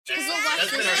Because we'll watch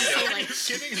this and like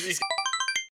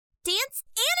Dance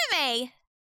Anime!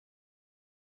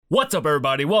 What's up,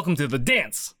 everybody? Welcome to the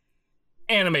Dance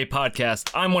Anime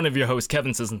Podcast. I'm one of your hosts,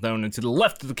 Kevin Sissenthone, and to the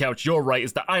left of the couch, your right,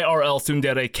 is the IRL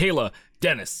tsundere, Kayla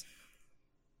Dennis.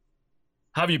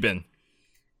 How have you been?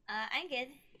 I'm good.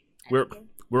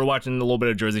 We're watching a little bit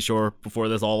of Jersey Shore before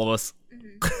this, all of us.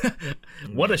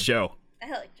 Mm-hmm. What a show. I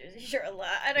like Jersey Shore a lot.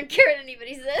 I don't care what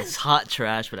anybody says. It's hot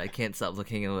trash, but I can't stop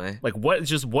looking away. Like, what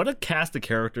a cast of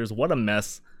characters, what a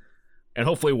mess. And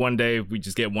hopefully one day we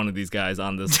just get one of these guys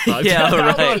on this podcast. Yeah,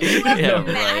 right. Yeah,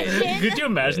 right. Could you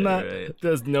imagine that? Right.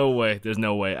 There's no way.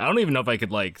 I don't even know if I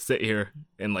could, like, sit here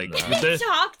and, like... talk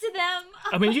to them.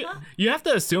 I mean, you have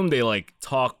to assume they, like,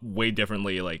 talk way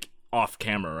differently, like, off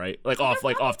camera, right? Like, off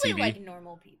TV. Like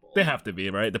normal people. They have to be,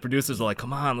 right? The producers are like,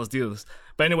 come on, let's do this.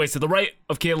 But anyway, to the right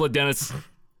of Kayla Dennis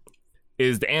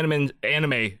is the anime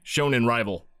shonen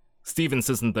rival, Steven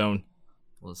Sissenthone.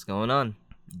 What's going on,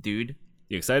 dude?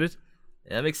 You excited?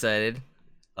 Yeah, I'm excited.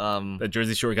 That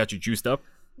Jersey Shore got you juiced up?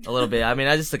 A little bit. I mean,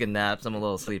 I just took a nap, so I'm a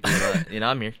little sleepy, but,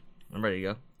 I'm here. I'm ready to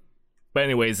go. But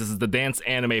anyways, this is the Dance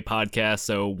Anime Podcast,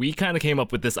 so we kind of came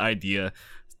up with this idea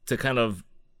to kind of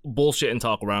bullshit and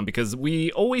talk around, because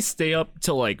we always stay up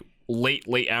till, like,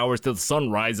 late hours till the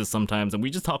sun rises sometimes, and we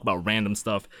just talk about random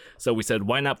stuff. So we said,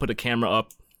 why not put a camera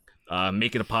up,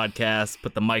 make it a podcast,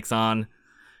 put the mics on,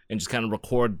 and just kind of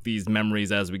record these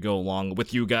memories as we go along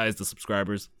with you guys, the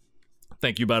subscribers.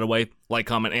 Thank you, by the way. Like,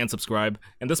 comment, and subscribe.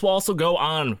 And this will also go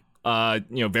on,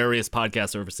 various podcast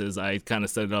services. I kind of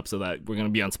set it up so that we're going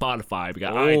to be on Spotify. We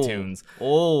got iTunes.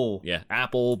 Yeah,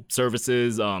 Apple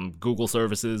services, Google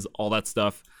services, all that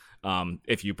stuff.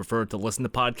 If you prefer to listen to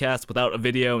podcasts without a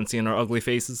video and seeing our ugly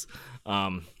faces,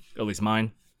 at least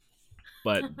mine.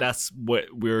 But that's what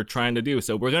we're trying to do.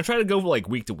 So we're going to try to go like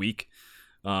week to week.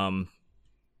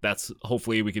 That's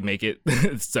hopefully we can make it.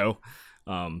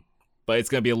 But it's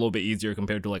going to be a little bit easier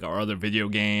compared to like our other video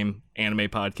game anime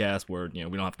podcast where, we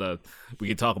don't have to, we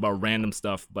can talk about random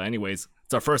stuff. But anyways,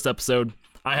 it's our first episode.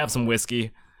 I have some whiskey.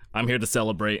 I'm here to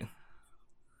celebrate.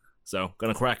 So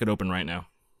going to crack it open right now.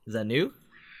 Is that new?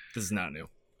 This is not new.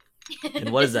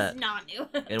 And what is that? This is not new.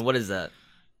 And what is that?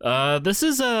 This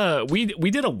is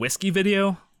we did a whiskey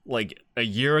video like a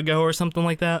year ago or something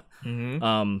like that.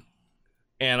 Mm-hmm.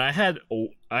 And I had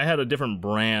a different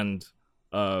brand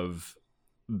of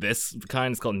this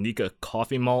kind. It's called Nika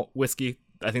Coffee Malt Whiskey.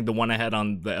 I think the one I had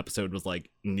on the episode was like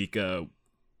Nika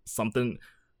something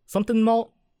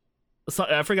malt.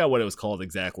 I forgot what it was called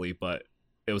exactly, but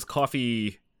it was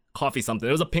coffee something.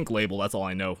 It was a pink label, that's all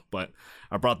I know. But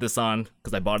I brought this on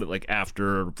because I bought it like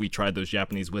after we tried those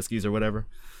Japanese whiskeys or whatever.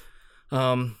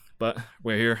 But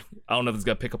we're here. I don't know if it's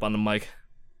gonna pick up on the mic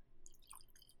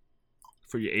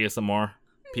for your ASMR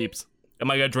peeps. Am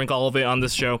I gonna drink all of it on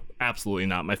this show? Absolutely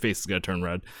not. My face is gonna turn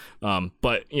red.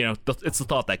 But it's the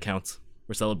thought that counts.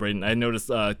 We're celebrating. I noticed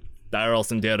the IRL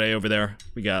tsundere over there.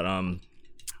 We got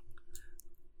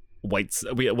whites.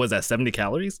 Was that 70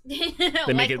 calories?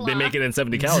 They make it in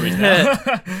 70 calories now.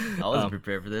 I wasn't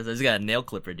prepared for this. I just got a nail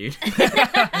clipper, dude.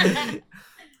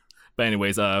 But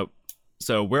anyways,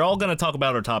 so we're all gonna talk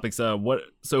about our topics. How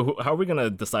are we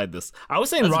gonna decide this? I was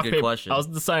saying rock paper. Question. I was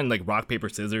deciding like rock paper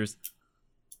scissors.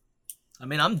 I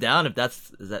mean, I'm down if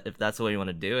that's the way you want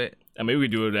to do it. And maybe we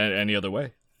do it any other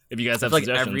way. If you guys have like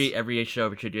suggestions. every show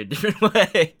we should do a different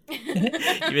way.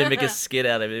 Even make a skit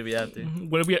out of it if we have to.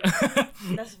 What if we?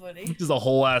 That's funny. Just a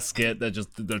whole ass skit that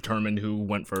just determined who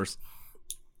went first.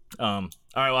 All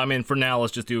right. Well, I mean, for now,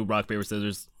 let's just do rock paper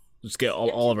scissors. Just get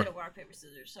all of our. Rock paper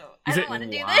scissors. So I don't want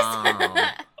to do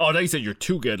this. Oh, now you said you're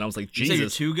too good. And I was like, Jesus, you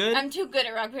said you're too good. I'm too good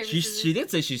at rock paper scissors. She did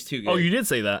say she's too good. Oh, you did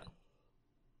say that.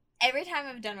 Every time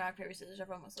I've done rock paper scissors,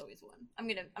 I've almost always won. I'm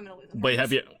gonna lose. But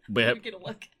have you? I'm gonna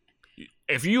look.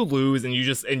 If you lose and you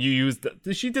use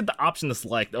she did the option to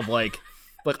select of like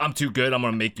I'm too good, I'm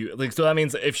gonna make you like. So that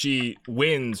means if she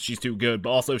wins, she's too good.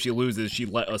 But also if she loses, she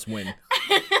let us win.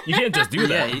 You can't just do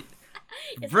that,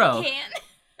 Yes, bro. I can.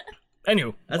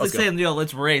 Anywho, that's like saying,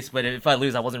 let's race. But if I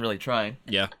lose, I wasn't really trying.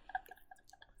 Yeah. I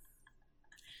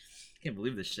can't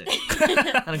believe this shit.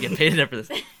 I don't get paid enough for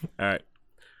this. All right.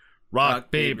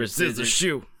 Rock, paper, scissors,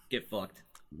 shoot. Get fucked.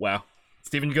 Wow.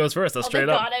 Steven goes first. That's straight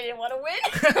up. God, I didn't want to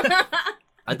win.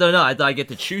 I don't know. I thought I get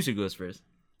to choose who goes first.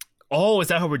 Oh, is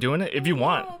that how we're doing it? If you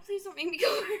want. Oh, please don't make me go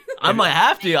first. I might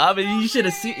have to. I mean, you should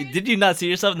have seen. Did you not see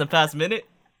yourself in the past minute?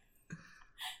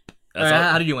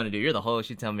 How did you want to do? You're the host.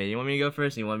 You tell me. You want me to go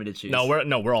first, or you want me to choose? No,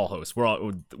 we're all hosts. We're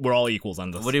all equals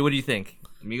on this. What do you think?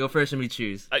 Me go first, or me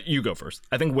choose? You go first.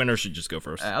 I think winner should just go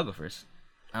first. I'll go first.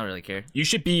 I don't really care. You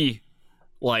should be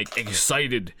like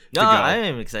excited No, to go. I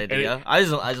am excited to And go. I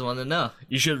just wanted to know.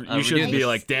 You should we do be this.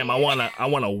 like, damn, I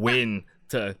wanna win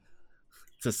to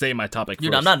say my topic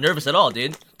Dude, first. I'm not nervous at all,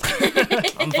 dude.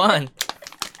 I'm fine.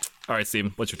 All right,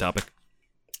 Steven, what's your topic?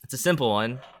 It's a simple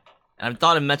one. And I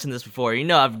thought I mentioned this before. You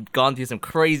know, I've gone through some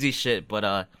crazy shit,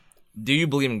 but do you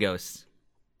believe in ghosts?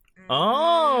 Oh,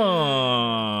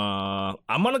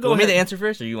 I'm gonna go. Want me to ahead. answer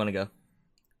first, or you want to go?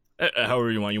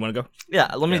 However you want. You want to go?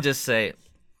 Yeah, let me just say,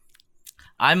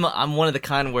 I'm one of the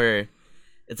kind where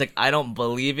it's like I don't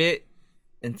believe it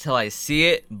until I see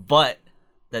it, but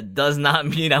that does not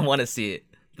mean I want to see it.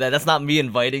 That's not me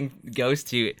inviting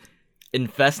ghosts to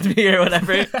infest me or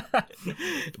whatever.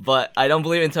 But I don't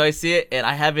believe it until I see it, and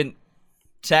I haven't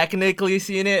technically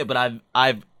seen it, but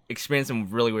I've experienced some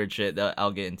really weird shit that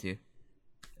I'll get into.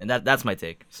 And that's my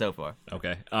take so far.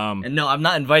 Okay. And no, I'm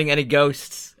not inviting any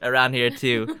ghosts around here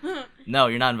too. No,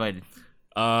 you're not invited.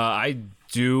 I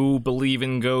do believe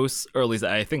in ghosts, or at least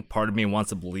I think part of me wants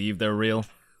to believe they're real.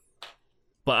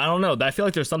 But I don't know. I feel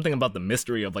like there's something about the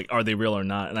mystery of like, are they real or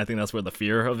not? And I think that's where the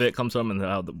fear of it comes from,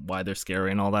 and why they're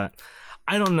scary and all that.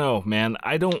 I don't know, man.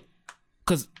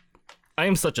 Because I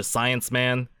am such a science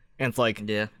man, and it's like,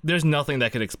 there's nothing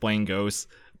that could explain ghosts.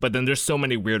 But then there's so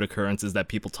many weird occurrences that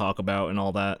people talk about and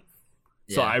all that.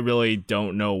 Yeah. So I really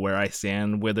don't know where I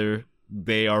stand, whether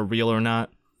they are real or not.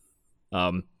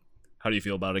 How do you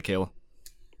feel about it, Kayla?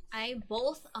 I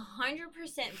both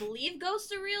 100% believe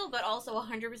ghosts are real, but also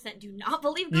 100% do not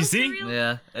believe ghosts are real.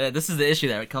 Yeah, this is the issue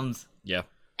that it comes. Yeah.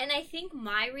 And I think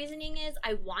my reasoning is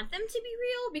I want them to be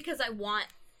real because I want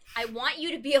you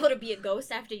to be able to be a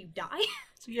ghost after you die.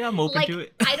 So yeah, I'm open to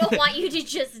it. I don't want you to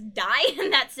just die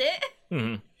and that's it.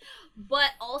 Mm-hmm. But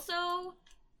also,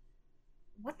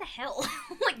 what the hell?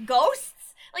 Like,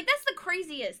 ghosts? Like, that's the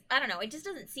craziest. I don't know. It just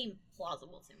doesn't seem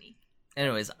plausible to me.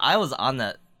 Anyways, I was on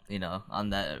that, train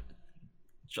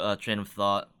of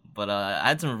thought. But I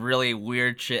had some really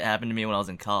weird shit happen to me when I was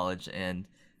in college. And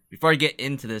before I get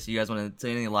into this, you guys want to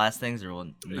say any last things? Or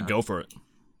no? Go for it.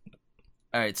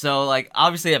 All right, so, like,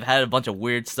 obviously I've had a bunch of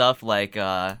weird stuff. Like,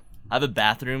 I have a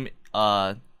bathroom,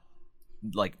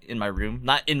 like in my room,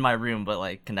 not in my room, but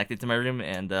like connected to my room,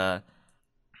 and I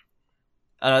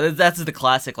don't know, that's the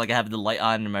classic. Like I have the light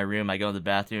on in my room, I go to the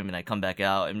bathroom, and I come back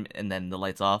out, and then the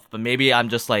light's off. But maybe I'm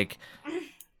just like,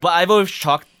 but I've always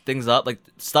chalked things up, like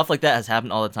stuff like that has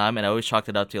happened all the time, and I always chalked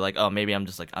it up to like, oh, maybe I'm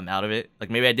just like I'm out of it. Like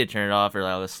maybe I did turn it off, or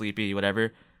like, I was sleepy,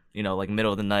 whatever, like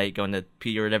middle of the night going to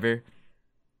pee or whatever,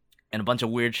 and a bunch of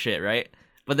weird shit, right?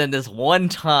 But then this one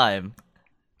time,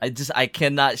 I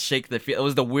cannot shake the feel. It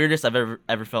was the weirdest I've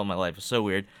ever felt in my life. It was so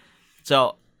weird.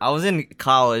 So I was in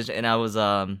college, and I was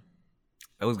going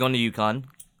to UConn,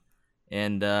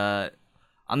 and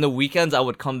on the weekends I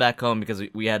would come back home because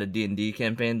we had a D&D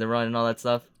campaign to run and all that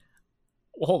stuff.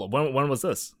 Well, hold on. When was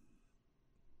this?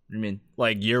 What do you mean?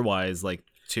 Like year wise, like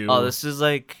two. Oh, this is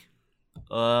like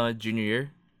junior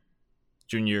year.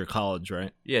 Junior year college,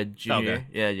 right? Yeah, junior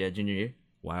year. Yeah, junior year.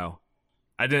 Wow.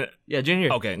 I didn't. Yeah, junior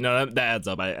year. Okay, no, that adds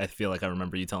up. I feel like I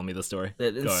remember you telling me the story.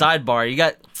 Sidebar, you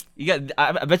got.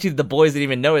 I bet you the boys didn't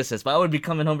even notice this, but I would be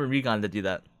coming home from recon to do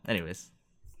that. Anyways,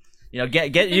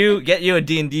 get you a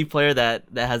D&D player that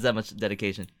has that much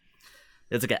dedication.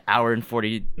 It's like an hour and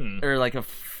 40 or like a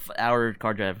hour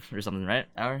car drive or something, right?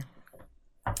 Hour.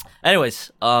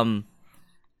 Anyways, so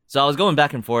I was going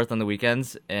back and forth on the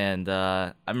weekends, and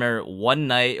I remember one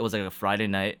night, it was like a Friday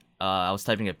night. I was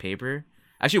typing a paper.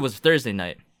 Actually, it was Thursday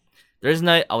night. Thursday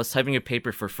night, I was typing a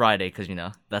paper for Friday because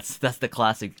that's the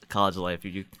classic college life.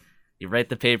 You write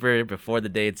the paper before the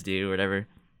day it's due or whatever.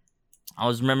 I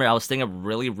was staying up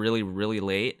really, really, really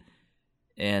late,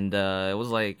 and it was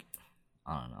like,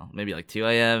 I don't know, maybe like 2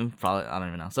 a.m. Probably, I don't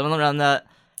even know, something around that.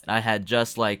 And I had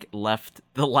just like left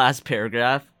the last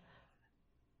paragraph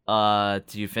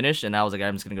to finish, and I was like,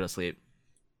 I'm just gonna go to sleep.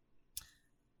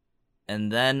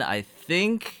 And then I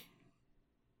think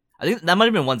that might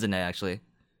have been Wednesday night, actually.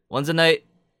 Wednesday night,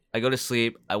 I go to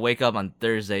sleep. I wake up on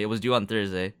Thursday. It was due on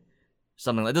Thursday.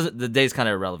 Something like the day's kind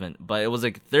of irrelevant, but it was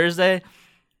like Thursday.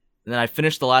 And then I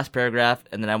finished the last paragraph,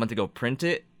 and then I went to go print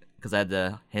it because I had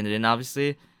to hand it in,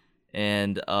 obviously.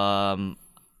 And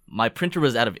my printer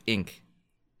was out of ink.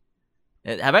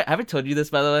 And have I told you this,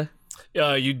 by the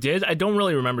way? You did. I don't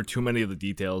really remember too many of the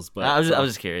details, but I was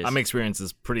just curious. My experience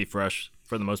is pretty fresh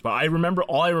for the most part.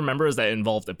 All I remember is that it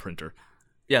involved a printer.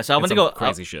 Yeah, so I went to go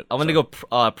crazy shit. I went to go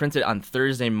print it on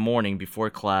Thursday morning before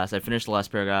class. I finished the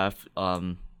last paragraph,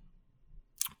 like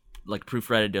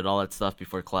proofread it, did all that stuff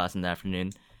before class in the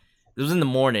afternoon. It was in the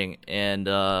morning, and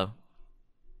I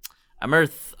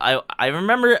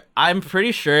remember. I'm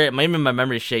pretty sure. Maybe my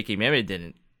memory's shaky. Maybe it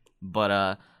didn't.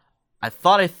 But I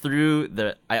thought I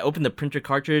opened the printer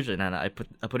cartridge and then I put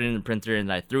it in the printer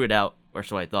and I threw it out, or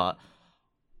so I thought.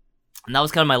 And that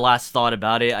was kind of my last thought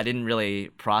about it. I didn't really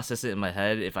process it in my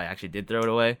head if I actually did throw it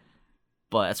away.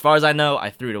 But as far as I know, I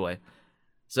threw it away.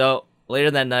 So later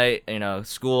that night,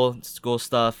 school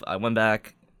stuff, I went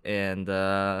back and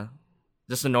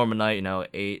just a normal night,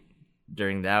 ate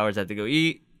during the hours. I had to go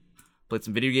eat, played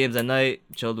some video games at night,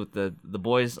 chilled with the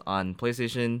boys on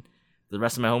PlayStation, the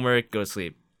rest of my homework, go to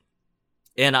sleep.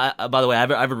 And by the way, I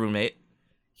have a roommate.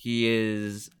 He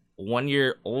is 1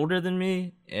 year older than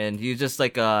me, and he's just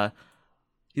like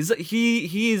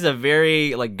he's a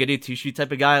very like goody two shoe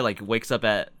type of guy. Like wakes up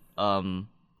at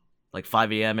like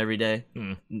 5 a.m. every day,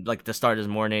 like to start his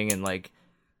morning, and like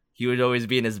he would always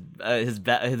be in his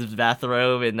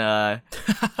bathrobe, and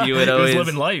he would always he was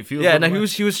living life. He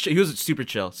was a super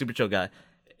chill guy.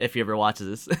 If he ever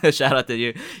watches this, shout out to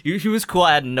you. He was cool.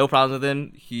 I had no problems with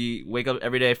him. He wake up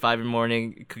every day 5 in the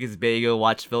morning, cook his bagel,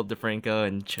 watch Philip DeFranco,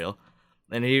 and chill.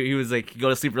 And he was like, go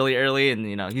to sleep really early, and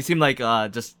he seemed like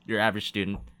just your average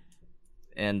student.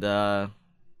 And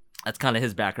that's kind of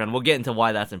his background. We'll get into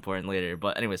why that's important later.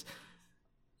 But anyways,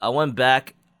 I went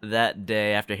back that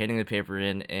day after handing the paper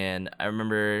in, and I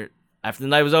remember after the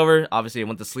night was over, obviously I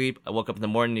went to sleep. I woke up in the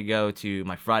morning to go to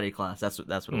my Friday class. That's what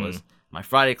it was. My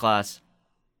Friday class.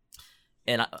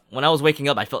 And when I was waking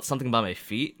up, I felt something by my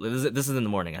feet. This is in the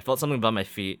morning. I felt something by my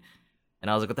feet,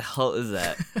 and I was like, "What the hell is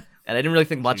that?" And I didn't really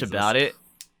think much about it.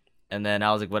 And then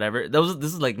I was like, "Whatever." This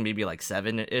is like maybe like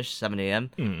 7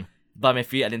 a.m. By my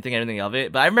feet, I didn't think anything of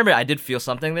it. But I remember I did feel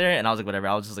something there, and I was like, "Whatever."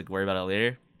 I was just like worried about it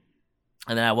later.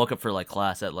 And then I woke up for like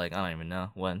class at like I don't even know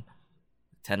when,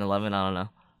 10, 11, I don't know.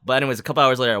 But anyways, a couple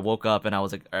hours later, I woke up and I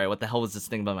was like, "All right, what the hell was this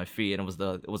thing by my feet?" And it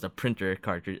was the printer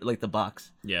cartridge, like the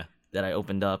box. Yeah. That I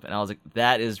opened up, and I was like,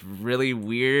 that is really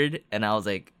weird. And I was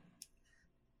like,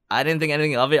 I didn't think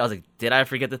anything of it. I was like, did I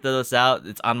forget to throw this out?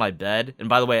 It's on my bed. And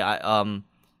by the way,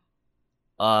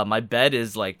 my bed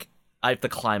is like, I have to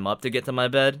climb up to get to my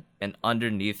bed, and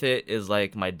underneath it is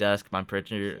like my desk, my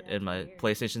printer, and my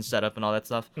PlayStation setup and all that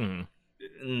stuff.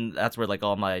 And that's where like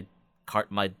all my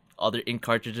other ink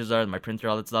cartridges are, and my printer,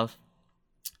 all that stuff.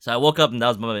 So I woke up and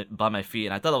that was by my feet,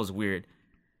 and I thought that was weird.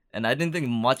 And I didn't think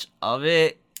much of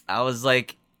it. I was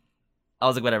like,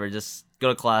 whatever, just go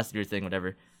to class, do your thing,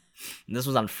 whatever. And this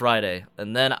was on Friday.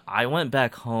 And then I went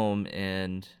back home,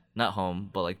 and not home,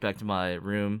 but like back to my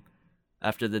room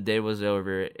after the day was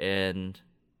over. And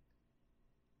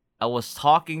I was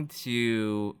talking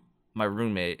to my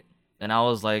roommate, and I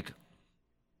was like,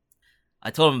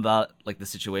 I told him about like the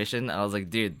situation. I was like,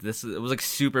 dude, it was like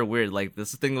super weird. Like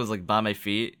this thing was like by my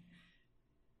feet.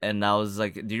 And I was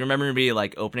like, do you remember me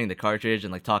like opening the cartridge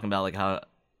and like talking about like how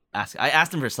I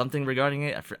asked him for something regarding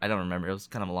it. I don't remember. It was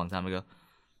kind of a long time ago.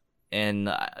 And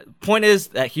point is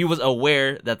that he was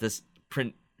aware that this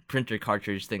printer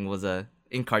cartridge thing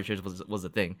ink cartridge was a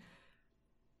thing.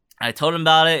 I told him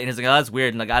about it, and he's like, "Oh, that's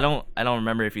weird." And like, I don't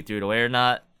remember if he threw it away or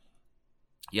not.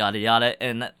 Yada yada.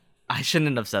 And I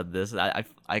shouldn't have said this.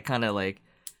 I kind of like,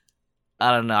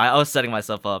 I don't know. I was setting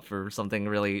myself up for something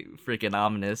really freaking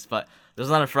ominous. But this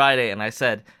was on a Friday, and I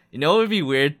said, "You know what would be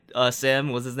weird?"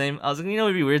 Sam was his name. I was like, "You know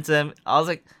what would be weird, Sam?" I was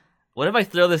like, "What if I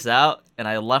throw this out and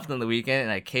I left on the weekend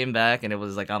and I came back and it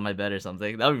was like on my bed or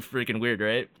something? That would be freaking weird,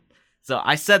 right?" So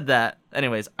I said that.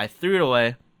 Anyways, I threw it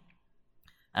away.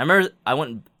 I remember I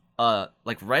went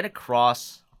like right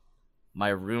across my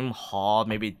room hall,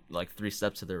 maybe like 3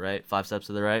 steps to the right, 5 steps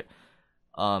to the right.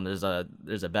 There's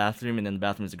a bathroom, and then the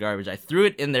bathroom is garbage. I threw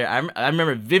it in there. I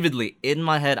remember vividly in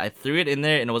my head. I threw it in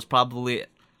there, and it was probably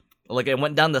like it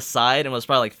went down the side, and was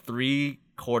probably like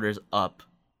 3/4 up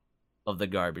of the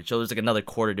garbage. So there's like another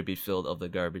quarter to be filled of the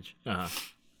garbage.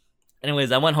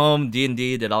 Anyways, I went home,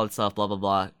 D&D, did all that stuff, blah blah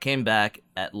blah. Came back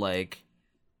at like,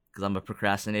 because I'm a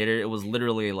procrastinator. It was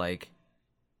literally like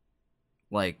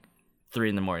 3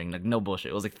 in the morning. Like no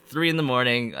bullshit. It was like 3 in the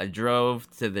morning. I drove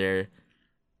to the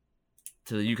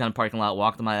UConn parking lot,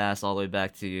 walked my ass all the way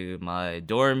back to my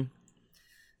dorm,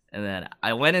 and then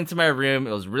I went into my room.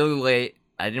 It was really late.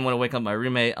 I didn't want to wake up my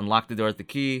roommate. Unlocked the door with the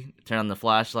key, turn on the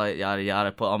flashlight, yada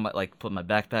yada. Put my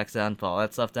backpacks down, put all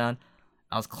that stuff down.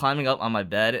 I was climbing up on my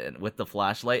bed with the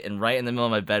flashlight, and right in the middle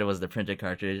of my bed was the printer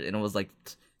cartridge, and it was like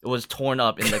it was torn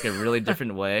up in like a really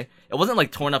different way. It wasn't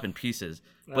like torn up in pieces,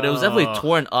 but it was definitely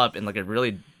torn up in like a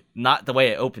really not the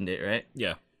way I opened it, right?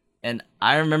 Yeah. And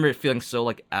I remember it feeling so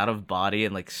like out of body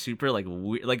and like super like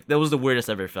weird. Like that was the weirdest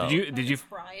I've ever felt. Did you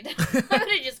cried? I would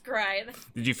have just cried.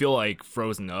 Did you feel like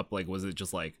frozen up? Like was it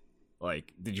just like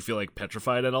Like, did you feel like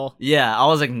petrified at all? Yeah, I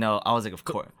was like, no. I was like, of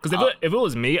course. Because if it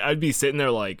was me, I'd be sitting there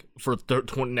like for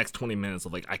next 20 minutes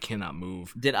of like I cannot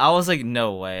move. I was like,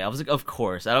 no way. I was like, of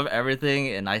course. Out of everything,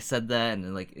 and I said that, and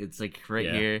then, like it's like right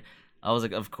here. I was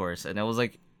like, of course, and it was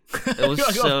like, it was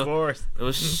so, of course. It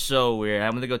was so weird.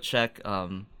 I'm gonna go check.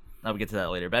 I'll get to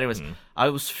that later. But anyways, I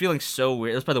was feeling so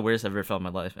weird. It was probably the weirdest I've ever felt in my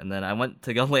life. And then I went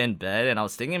to go lay in bed, and I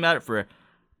was thinking about it for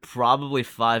probably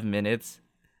 5 minutes.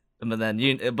 But then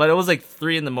but it was like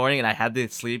 3 a.m, and I had to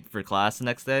sleep for class the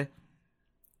next day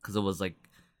because it was like,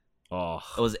 it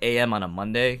was a.m. on a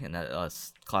Monday, and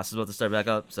class was about to start back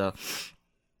up. So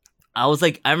I was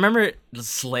like, I remember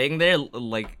just laying there,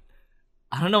 like,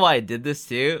 I don't know why I did this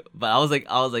too, but I was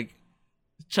like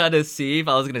trying to see if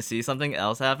I was gonna see something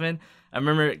else happen. I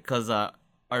remember because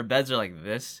our beds are like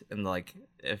this, and like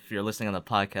if you're listening on the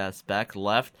podcast, back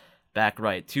left, back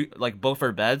right, like both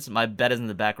our beds. My bed is in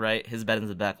the back right, his bed is in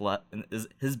the back left,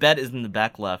 his bed is in the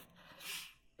back left,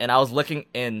 and I was looking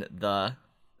in the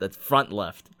front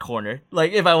left corner,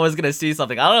 like if I was gonna see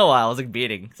something. I don't know why I was like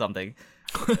beating something,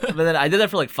 but then I did that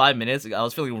for like 5 minutes. I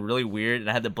was feeling really weird, and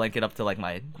I had the blanket up to like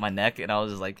my neck, and I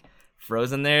was just like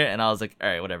frozen there, and I was like, all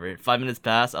right, whatever. 5 minutes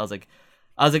passed. I was like.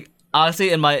 Honestly,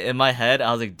 in my head,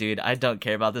 I was like, dude, I don't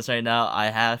care about this right now. I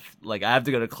have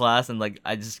to go to class, and like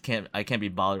I can't be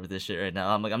bothered with this shit right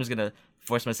now. I'm just gonna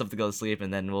force myself to go to sleep,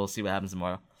 and then we'll see what happens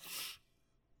tomorrow.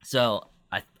 So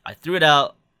I threw it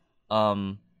out.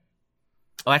 Actually,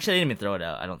 I didn't even throw it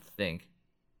out, I don't think.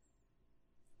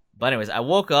 But anyways, I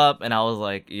woke up and I was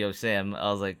like, yo, Sam,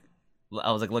 I was like,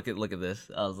 look at this.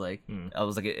 I was like,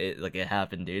 it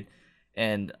happened, dude.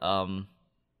 And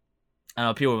I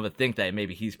know people would think that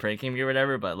maybe he's pranking me or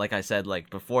whatever, but like I said, like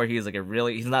before, he's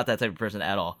not that type of person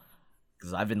at all.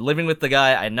 Because I've been living with the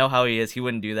guy, I know how he is. He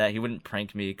wouldn't do that. He wouldn't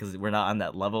prank me because we're not on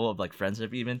that level of like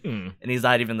friendship even. And he's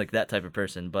not even like that type of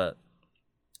person. But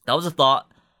that was a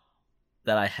thought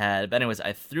that I had. But anyways,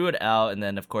 I threw it out, and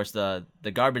then of course the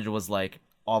garbage was like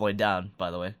all the way down.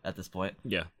 By the way, at this point,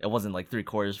 yeah, it wasn't like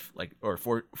 3/4, like or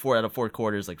four out of 4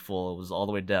 quarters like full. It was all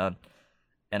the way down.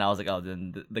 And I was like, oh,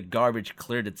 then the garbage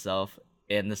cleared itself,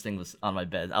 and this thing was on my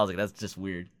bed. I was like, that's just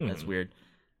weird. That's weird.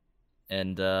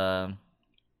 And, I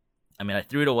mean, I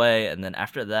threw it away, and then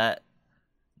after that,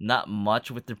 not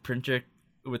much with the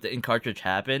ink cartridge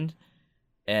happened.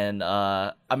 And,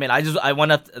 I mean, I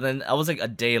went up, and then I was like a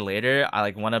day later, I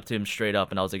like went up to him straight up,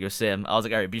 and I was like, yo, Sam, I was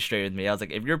like, all right, be straight with me. I was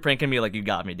like, if you're pranking me, like, you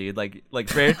got me, dude. Like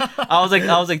fair, I was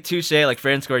like, touche, like,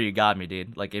 fair and square, you got me,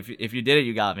 dude. Like, if you did it,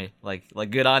 you got me. Like,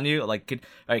 good on you. Like, all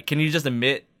right, can you just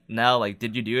admit now, like,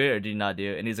 did you do it or did you not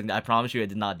do it? And he's like, I promise you I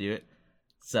did not do it.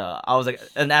 So I was like,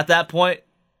 and at that point,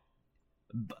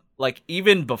 like,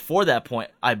 even before that point,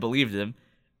 I believed him.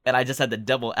 And I just had the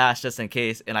double ask just in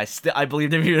case, and I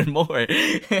believed him even more.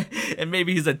 And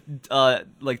maybe he's a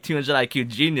like 200 IQ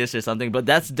genius or something, but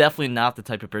that's definitely not the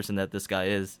type of person that this guy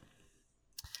is.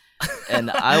 And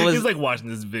I was he's like watching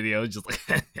this video, just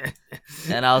like,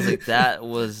 and I was like, that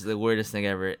was the weirdest thing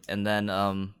ever. And then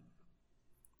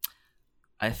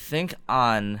I think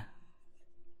let's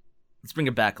bring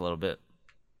it back a little bit.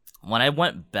 When I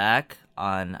went back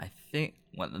on, I think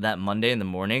that Monday in the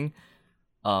morning.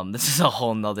 This is a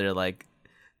whole nother like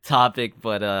topic,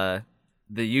 but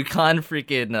the Yukon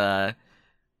freaking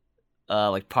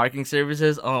like parking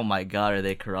services, oh my god, are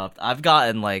they corrupt? I've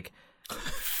gotten like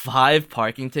 5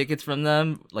 parking tickets from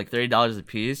them, like $30 a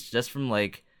piece, just from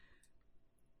like,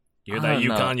 you hear that,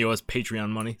 Yukon? You owe us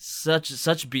Patreon money. Such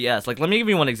BS. Like, let me give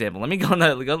you one example. Let me go on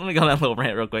that little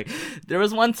rant real quick. There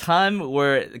was one time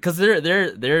where, because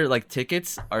their like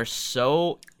tickets are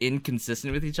so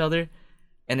inconsistent with each other.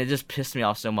 And it just pissed me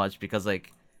off so much because, like,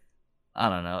 I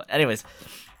don't know. Anyways,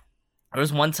 there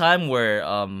was one time where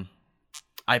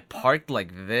I parked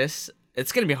like this.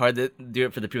 It's going to be hard to do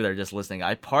it for the people that are just listening.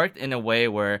 I parked in a way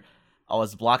where I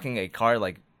was blocking a car,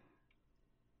 like,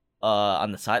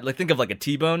 on the side. Like, think of like a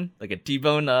T-bone,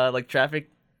 like traffic,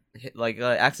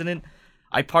 accident.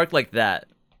 I parked like that.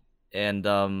 And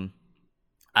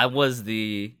I was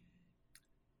You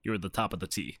were the top of the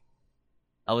T.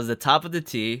 I was the top of the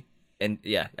T. And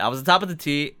yeah, I was the top of the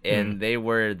T, and they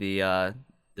were the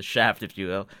shaft, if you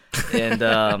will. And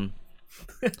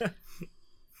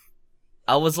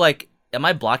I was like, "Am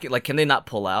I blocking? Like, can they not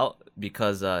pull out?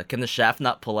 Because can the shaft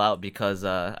not pull out because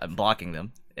I'm blocking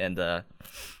them?" And I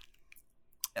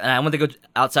went to go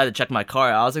outside to check my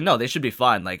car. I was like, "No, they should be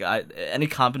fine. Like, any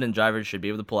competent driver should be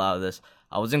able to pull out of this."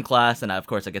 I was in class, and of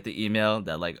course, I get the email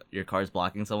that like your car is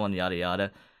blocking someone, yada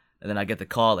yada. And then I get the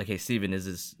call, like, hey, Steven,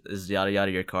 is yada yada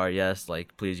your car? Yes,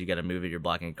 like, please, you gotta move it, you're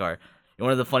blocking a car. And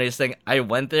one of the funniest thing, I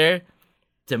went there,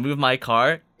 to move my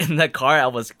car, and that car I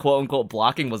was quote unquote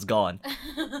blocking was gone.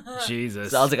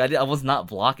 Jesus. So I was like, I was not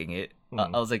blocking it.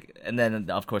 I was like, and then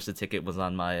of course the ticket was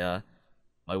on my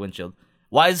my windshield.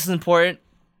 Why is this important?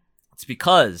 It's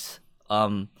because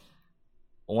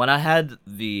when I had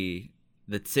the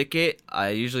ticket, I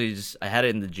usually I had it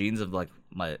in the jeans of like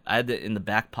I had it in the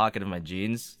back pocket of my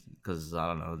jeans because I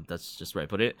don't know, that's just where I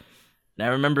put it. And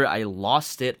I remember I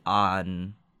lost it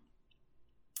on,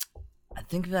 I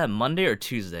think that Monday or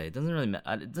Tuesday. It doesn't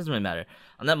really matter.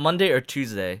 On that Monday or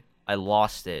Tuesday, I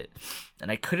lost it, and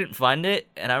I couldn't find it.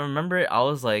 And I remember I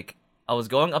was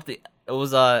going up it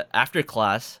was after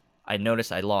class. I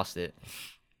noticed I lost it.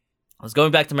 I was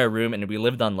going back to my room, and we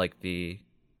lived on like the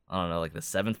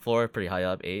 7th floor, pretty high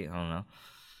up, 8. I don't know,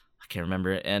 I can't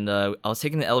remember. And I was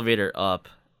taking the elevator up,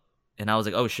 and I was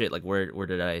like, oh shit, like where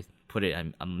did I put it?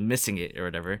 I'm missing it or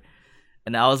whatever.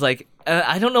 And I was like,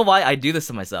 I don't know why I do this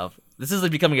to myself. This is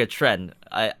like becoming a trend.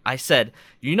 I said,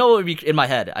 you know what would be in my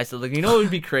head? I said, like, you know what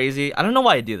would be crazy? I don't know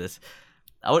why I do this.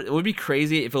 It would be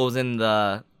crazy if it was in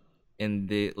the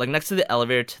like next to the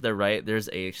elevator to the right. There's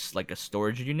a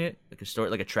storage unit,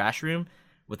 like a trash room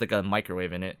with like a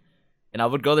microwave in it. And I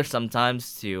would go there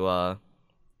sometimes to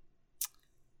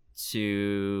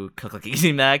cook like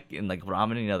Easy Mac and like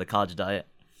ramen, the college diet.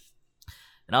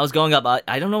 And I was going up.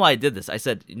 I don't know why I did this. I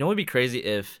said, you know what would be crazy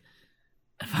if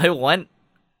I went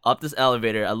up this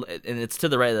elevator and it's to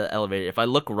the right of the elevator. If I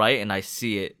look right and I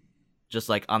see it just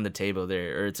like on the table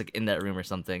there, or it's like in that room or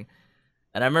something.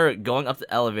 And I remember going up the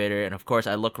elevator, and of course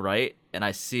I look right and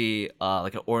I see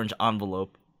like an orange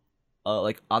envelope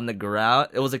like on the ground.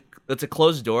 It's a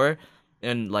closed door,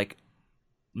 and like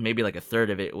maybe like a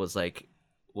third of it was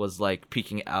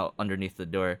peeking out underneath the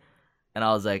door. And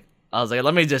I was like,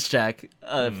 let me just check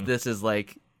if this is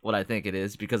like what I think it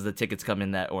is, because the tickets come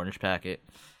in that orange packet.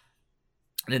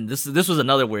 And this was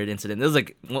another weird incident. This is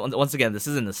like, once again, this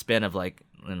is in the span of like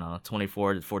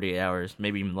 24 to 48 hours,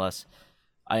 maybe even less.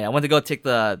 I went to go take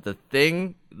the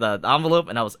envelope,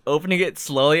 and I was opening it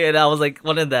slowly, and I was like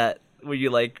one of that where you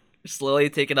like slowly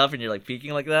take it up and you're like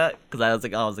peeking like that, because I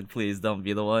was like, please don't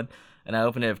be the one. And I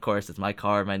opened it. Of course, it's my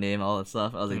car, my name, all that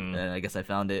stuff. I was like, I guess I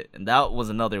found it, and that was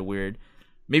another weird.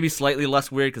 Maybe slightly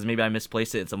less weird because maybe I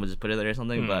misplaced it and someone just put it there or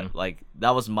something. But like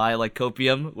that was my like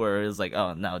copium where it was like,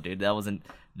 oh no, dude, that wasn't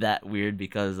that weird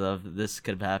because of this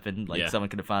could have happened. Like someone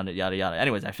could have found it, yada yada.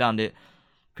 Anyways, I found it,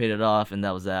 paid it off, and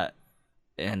that was that.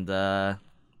 And that's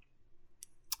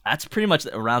pretty much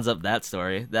rounds up that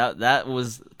story. That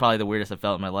was probably the weirdest I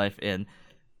felt in my life, and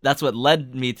that's what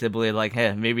led me to believe like,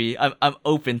 hey, maybe I'm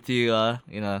open to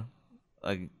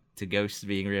like to ghosts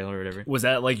being real or whatever. Was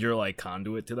that like your like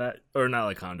conduit to that, or not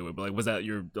like conduit, but like was that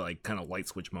your like kind of light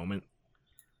switch moment?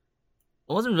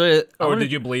 It wasn't really. Or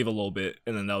did you believe a little bit,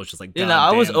 and then that was just like,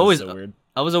 I was always so weird.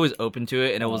 I was always open to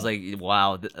it, and it was like,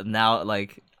 wow, now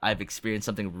like I've experienced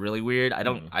something really weird. I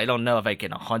don't know if I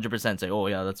can 100% say, oh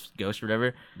yeah, that's ghost or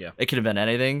whatever. Yeah, it could have been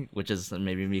anything, which is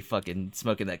maybe me fucking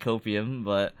smoking that copium,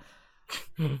 but.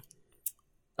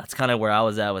 That's kind of where I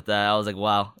was at with that. I was like,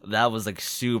 wow, that was like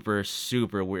super,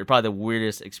 super weird. Probably the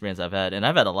weirdest experience I've had. And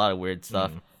I've had a lot of weird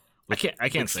stuff. I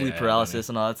can't say sleep paralysis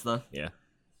and all that stuff. Yeah.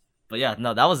 But yeah,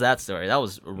 no, that was that story. That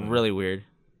was really weird.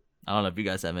 I don't know if you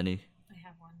guys have any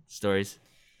stories.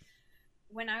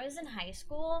 When I was in high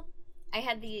school, I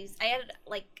had these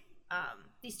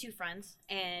two friends,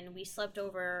 and we slept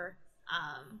over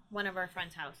one of our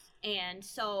friends' house. And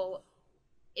so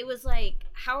it was like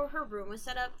how her room was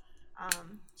set up.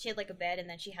 She had like a bed, and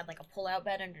then she had like a pull-out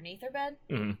bed underneath her bed,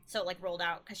 so it like rolled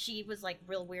out because she was like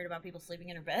real weird about people sleeping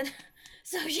in her bed.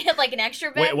 So she had like an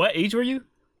extra bed. Wait, what age were you?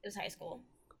 It was high school.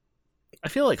 I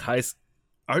feel like I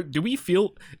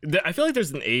feel like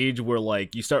there's an age where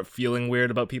like you start feeling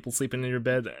weird about people sleeping in your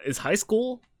bed. Is high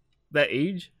school that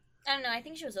age? I don't know. I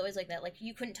think she was always like that. Like,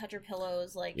 you couldn't touch her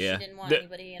pillows. Like, yeah. She didn't want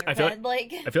anybody in her bed.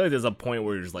 I feel like there's a point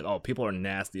where you're just like, oh, people are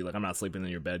nasty. Like, I'm not sleeping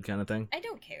in your bed kind of thing. I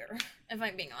don't care, if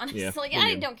I'm being honest. Yeah, like,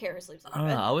 I don't care who sleeps on her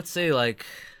bed. I would say, like...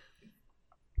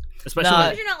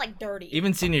 Especially you're not, like, dirty.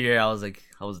 Even senior year, I was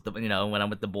when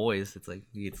I'm with the boys, it's like,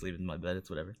 you can sleep in my bed,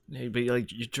 it's whatever. Hey, but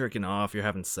like, you're jerking off, you're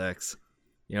having sex.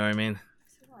 You know what I mean?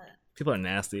 What? People are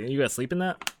nasty. You guys sleep in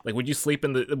that? Like, would you sleep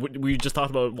in we just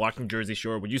talked about watching Jersey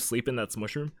Shore. Would you sleep in that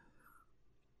smush room?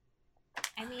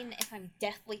 I mean, if I'm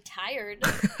deathly tired.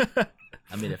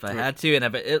 I mean, if I had to,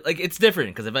 and it's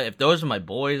different, because if those are my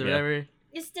boys or whatever.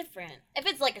 It's different. If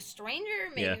it's like a stranger,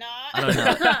 maybe not. I don't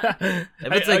know.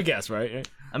 If it's I guess, right?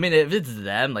 I mean, if it's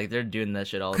them, like, they're doing that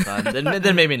shit all the time,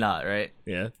 then maybe not, right?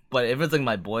 Yeah. But if it's like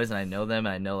my boys and I know them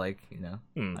and I know, like, I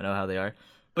know how they are.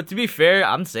 But to be fair,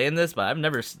 I'm saying this, but I've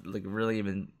never, like, really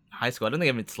even high school. I don't think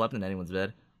I've even slept in anyone's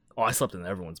bed. Oh, I slept in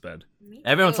everyone's bed. Me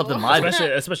Everyone too. slept in my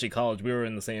bed. Especially college. We were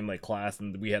in the same like class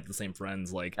and we had the same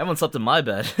friends. Like, Everyone slept in my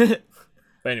bed.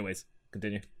 but anyways,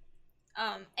 continue.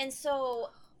 And so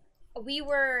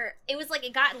it was like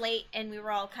it got late and we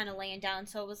were all kind of laying down.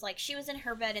 So it was like she was in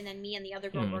her bed and then me and the other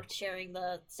girl were sharing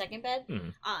the second bed.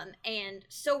 And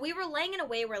so we were laying in a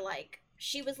way where like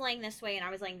she was laying this way and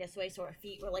I was laying this way, so our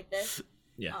feet were like this.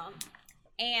 Yeah.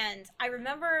 And I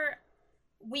remember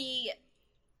we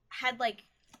had like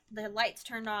the lights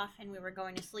turned off and we were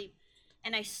going to sleep.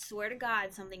 And I swear to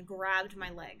God, something grabbed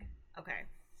my leg. Okay.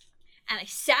 And I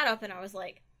sat up and I was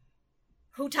like,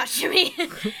 who touched me?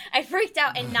 I freaked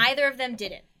out and neither of them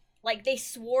did it. Like they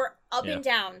swore up and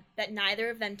down that neither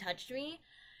of them touched me.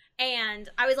 And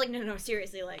I was like, no,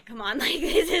 seriously, like, come on, like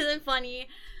this isn't funny.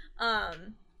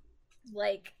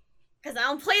 Like, cause I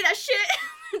don't play that shit.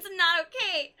 It's not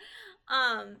okay.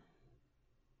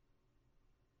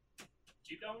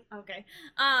 Keep going. Okay.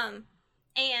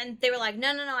 And they were like,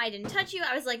 no, I didn't touch you.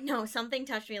 I was like, no, something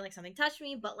touched me,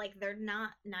 but like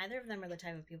neither of them are the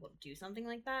type of people to do something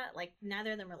like that. Like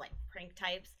neither of them are like prank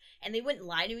types, and they wouldn't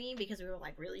lie to me because we were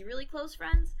like really, really close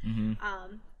friends.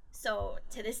 So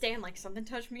to this day, I'm like, something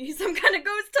touched me, some kind of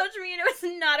ghost touched me, and it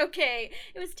was not okay.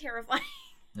 It was terrifying.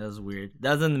 That was weird.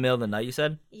 That was in the middle of the night, you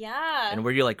said? Yeah. And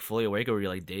were you like fully awake or were you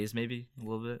like dazed maybe a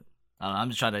little bit? I don't know, I'm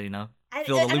just trying to, I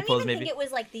fill the don't loopholes even maybe. think it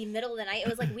was like the middle of the night. It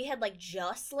was like we had like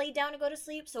just laid down to go to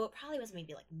sleep, so it probably was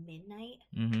maybe like midnight.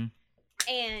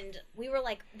 And we were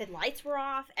like, the lights were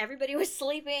off, everybody was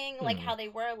sleeping, like how they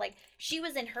were. Like she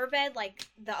was in her bed, like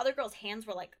the other girl's hands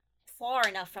were like far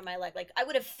enough from my leg. Like I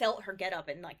would have felt her get up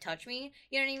and like touch me.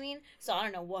 You know what I mean? So I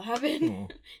don't know what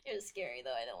happened. It was scary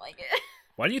though. I didn't like it.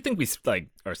 Why do you think we like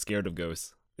are scared of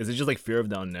ghosts? Is it just like fear of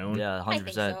the unknown? Yeah, 100%. I think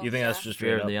so. You think that's just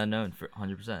Fear straight of the up? unknown, for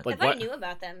 100%. Like if what? I knew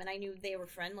about them and I knew they were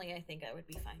friendly, I think I would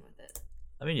be fine with it.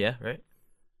 I mean, yeah, right?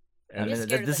 And I'm this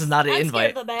scared of is not an I'm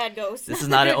invite. scared of the bad ghosts. This is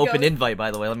not an Good open ghosts. invite,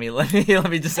 by the way. Let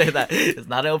me just say that it's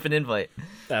not an open invite.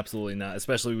 Absolutely not.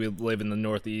 Especially we live in the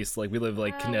Northeast. Like we live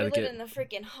like Connecticut. We live in the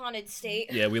freaking haunted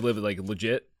state. Yeah, we live like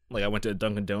legit. Like I went to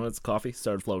Dunkin' Donuts, coffee,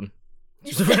 started floating.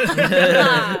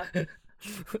 Ah,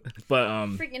 But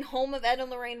freaking home of Ed and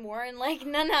Lorraine Warren. Like,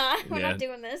 nah, we're Yeah. not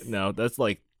doing this. no, that's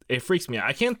like it freaks me out.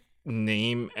 I can't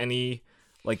name any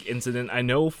like incident. I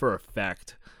know for a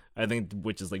fact. I think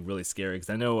which is like really scary because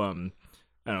I know I don't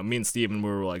know, me and Steven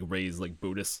were like raised like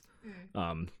Buddhists.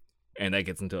 And that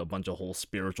gets into a bunch of whole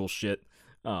spiritual shit.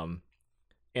 And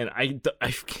I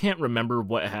can't remember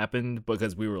what happened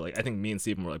because we were like, I think me and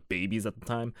Steven were like babies at the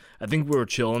time. I think we were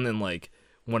chilling in like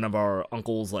one of our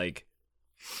uncles, like,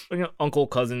 uncle,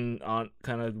 cousin, aunt,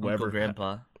 kind of whatever. Uncle,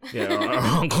 grandpa. Yeah,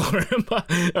 our uncle, grandpa,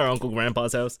 our uncle,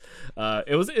 grandpa's house.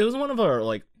 It was one of our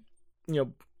like,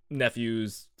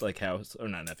 nephews, like house, or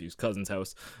not nephews, cousin's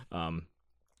house.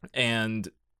 And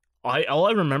all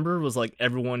I remember was like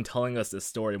everyone telling us this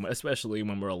story, especially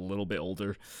when we're a little bit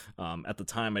older. At the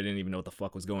time, I didn't even know what the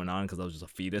fuck was going on because I was just a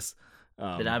fetus.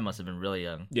 Then I must have been really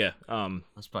young. Yeah.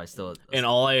 That's probably still. And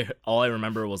all I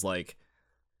remember was like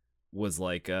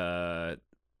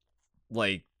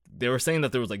they were saying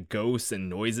that there was like ghosts and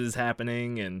noises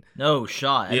happening and No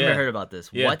shot. I Yeah. never heard about this.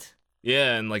 Yeah. What?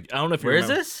 yeah, and like I don't know if you Where is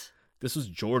remember. this? This was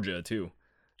Georgia too.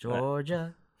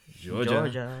 Georgia.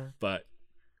 But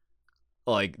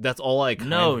like that's all I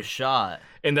No shot.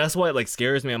 and that's why it like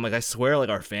scares me. I'm like I swear like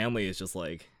our family is just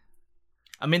like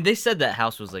I mean, they said that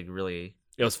house was like really.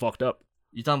 it was fucked up.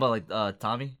 You talking about like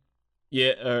Tommy?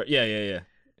 Yeah, yeah.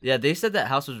 Yeah, they said that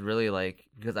house was really like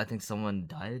because I think someone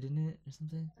died in it or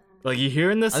something. Like you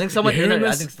hearing this? I think You hearing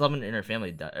this? someone in her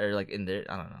family died or like in there.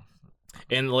 I don't know.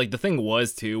 And like the thing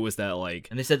was that like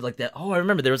And they said like that. Oh, I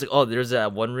remember there was like there's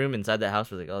that one room inside that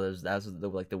house. Was like that's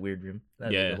the weird room.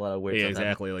 That yeah, a lot of weird yeah, stuff happened.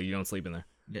 exactly. Like you don't sleep in there.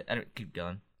 Yeah, I don't keep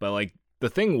going. But like the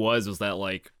thing was that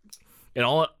like, and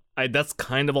all that's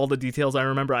kind of all the details I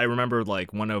remember. I remember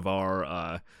like one of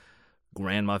our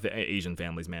grandma Asian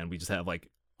families. Man, we just have like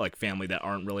family that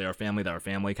aren't really our family, that are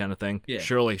family kind of thing. Yeah.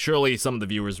 Surely some of the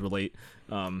viewers relate.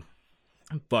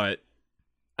 But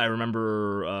I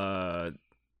remember,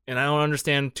 and I don't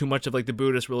understand too much of like the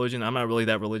Buddhist religion. I'm not really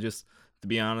that religious, to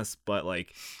be honest. But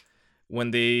like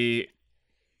when they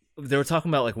were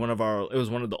talking about like it was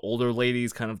one of the older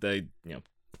ladies, kind of they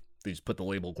just put the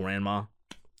label grandma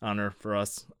on her for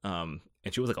us. And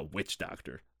she was like a witch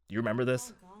doctor. Do you remember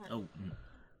this? Oh, God. Oh,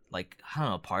 like I don't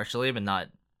know, partially, but not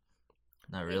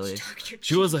really. Dr.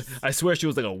 She was Cheese. I swear she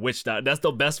was like a witch doctor. That's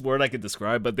the best word I could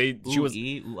describe. But she was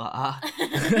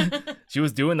She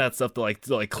was doing that stuff to like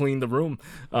clean the room.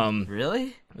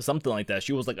 Really? Something like that.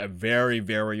 She was like a very,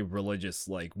 very religious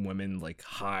like woman, like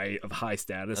of high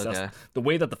status. Okay. That's the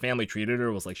way that the family treated her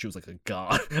was like she was like a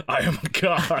god. I am a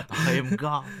god. I am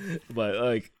God. But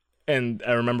like, and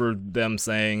I remember them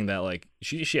saying that like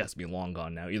she has to be long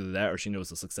gone now. Either that or she knows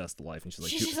the success to life, and she's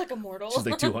like She's like immortal. she's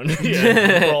like 200.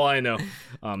 Yeah, for all I know.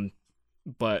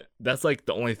 But that's like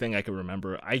the only thing I can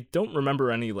remember. I don't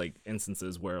remember any like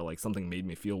instances where like something made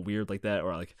me feel weird like that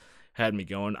or like had me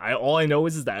going. All I know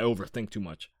is that I overthink too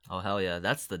much. Oh hell yeah,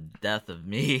 that's the death of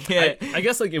me. I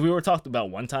guess like if we were talked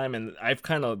about one time, and I've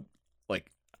kind of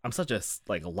like I'm such a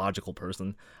like a logical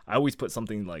person. I always put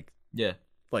something like yeah,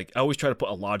 I always try to put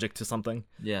a logic to something.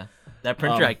 yeah. That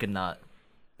printer I could not.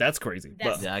 That's crazy.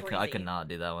 That's- But Yeah, I crazy. could not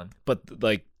do that one.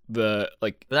 like the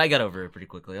like But I got over it pretty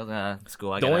quickly. I was like, it's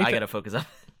cool. I The only gotta focus on.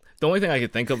 the only thing I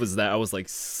could think of is that I was like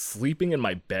sleeping in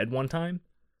my bed one time,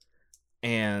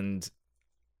 and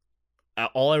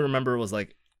all I remember was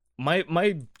like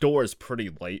my door is pretty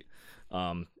light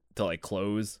to like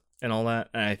close and all that,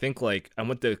 and I think like I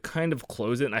went to kind of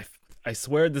close it, and I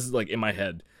swear this is like in my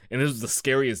head, and this was the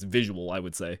scariest visual I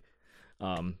would say,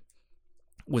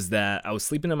 was that I was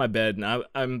sleeping in my bed, and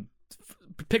I'm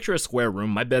picture a square room.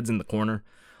 My bed's in the corner,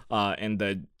 and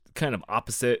the kind of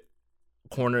opposite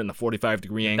corner in the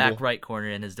 45-degree angle, Back right corner,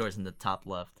 and his door's in the top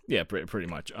left. yeah, pretty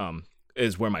much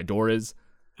is where my door is.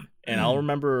 And I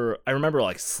remember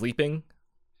like sleeping,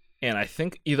 and I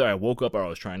think either I woke up or I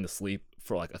was trying to sleep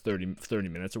for like a 30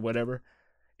 minutes or whatever.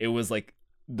 It was like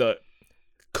the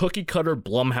cookie cutter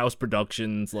Blumhouse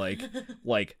Productions like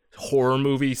horror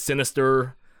movie,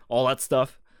 Sinister, all that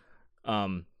stuff.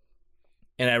 And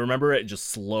I remember it just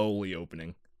slowly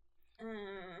opening,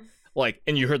 like,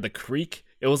 and you heard the creak.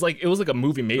 It was like a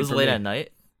movie made. It was for late me. at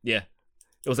night. Yeah.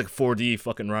 It was like 4D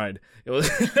fucking ride. It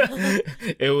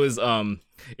was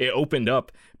it opened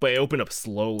up, but it opened up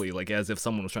slowly, like as if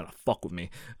someone was trying to fuck with me.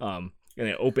 And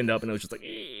it opened up and it was just like,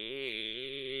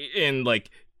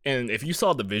 and if you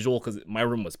saw the visual, because my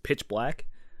room was pitch black,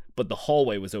 but the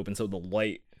hallway was open, so the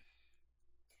light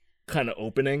kind of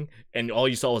opening, and all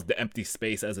you saw was the empty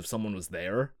space as if someone was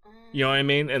there. You know what I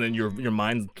mean? And then your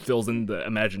mind fills in the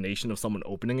imagination of someone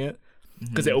opening it,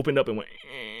 because it opened up and went.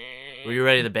 Were you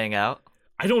ready to bang out?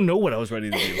 I don't know what I was ready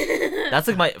to do. That's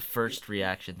like my first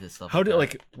reaction to stuff. How do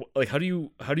that. how do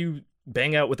you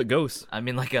bang out with a ghost? I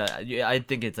mean, like I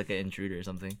think it's like an intruder or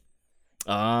something.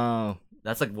 Oh,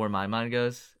 That's like where my mind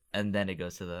goes, and then it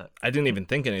goes to the I didn't even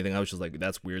think anything. I was just like,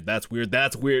 that's weird. That's weird.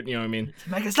 That's weird. You know what I mean?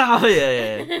 make it stop. Yeah.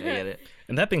 I get it.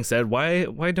 And that being said, why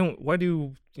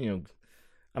do you know?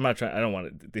 I'm not trying. I don't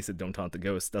want to. They said don't taunt the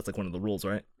ghosts. That's like one of the rules,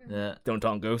 right? Yeah, Don't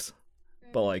taunt ghosts.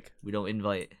 But like, we don't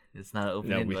invite. It's not an open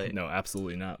no, invite. no,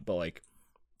 absolutely not. But like,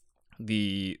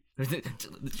 the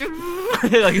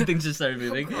like things just started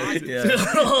moving. Yeah.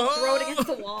 Throw it against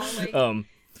the wall. Like,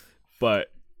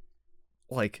 but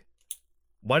like,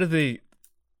 why do they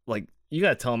like? You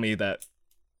gotta tell me that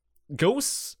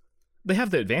ghosts, they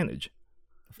have the advantage.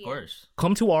 Of course.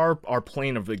 Come to our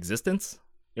plane of existence.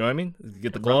 You know what I mean?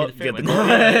 Get the Run me glove. the Get the family. glove.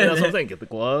 Yeah, that's what I'm saying. Get the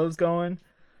gloves going,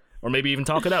 or maybe even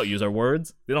talk it out. Use our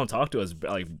words. They don't talk to us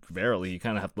like verily. You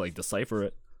kind of have to like decipher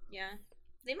it. yeah,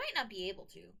 they might not be able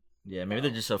to. Yeah, maybe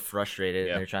they're just so frustrated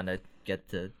Yeah. and they're trying to get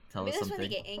to tell Maybe us that's something when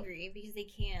they get angry because they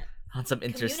can't on some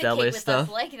communicate interstellar with stuff.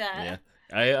 us like that.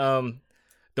 Yeah, I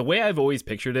the way I've always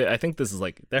pictured it, I think this is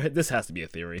like this has to be a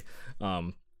theory,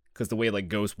 because the way like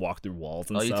ghosts walk through walls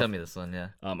and Oh, stuff. you tell me this one, yeah.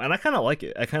 And I kind of like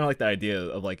it. I kind of like the idea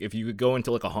of like if you could go into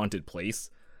like a haunted place,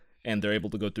 and they're able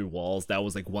to go through walls. That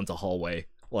was like once a hallway,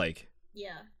 like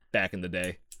Yeah. back in the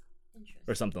day, Interesting.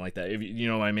 or something like that. If you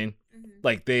know what I mean. Mhm.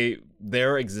 Like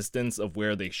their existence of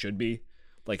where they should be,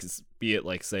 like be it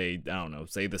like say I don't know,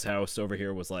 say this house over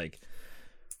here was like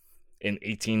in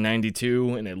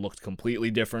 1892 and it looked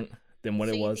completely different than what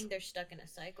So it you was, think they're stuck in a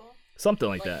cycle? something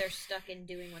like that. They're stuck in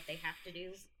doing what they have to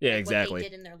do. Yeah, like exactly. What they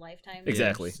did in their lifetime.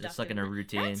 Exactly. They're They're stuck in a that.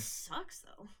 routine. That sucks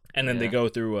though. And then they Yeah. go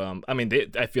through I mean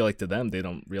I feel like to them they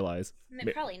don't realize.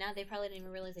 Probably not. They probably didn't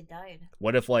even realize they died.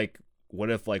 What if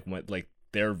when like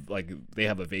they're like they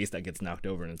have a vase that gets knocked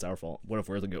over and it's our fault? What if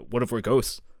we're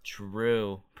ghosts?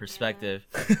 True perspective.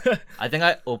 I think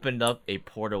I opened up a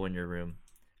portal in your room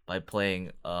by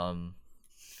playing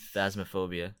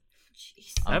Phasmophobia.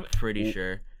 Jeez. I'm I've- pretty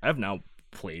sure. I've now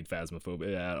played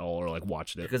Phasmophobia at all or like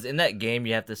watched it. Because in that game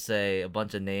you have to say a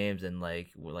bunch of names and like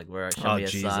where show me a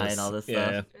sign, all this Yeah.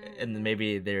 stuff. And then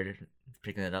maybe they're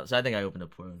picking it up. So I think I opened a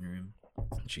portal in your room.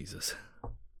 Jesus.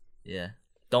 Yeah.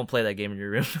 don't play that game in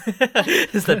your room.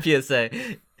 It's the PSA.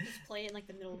 Just play it in like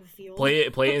the middle of the field. Play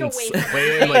it Look in away from play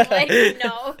it it. in like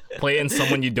No. play it in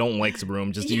someone you don't like's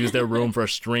room. Just use their room for a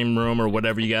stream room or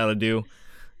whatever you gotta do,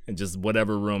 and just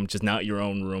whatever room, just not your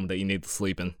own room that you need to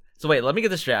sleep in. So wait, let me get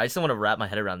this straight. I just want to wrap my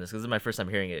head around this because this is my first time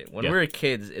hearing it. When we were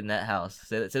kids in that house,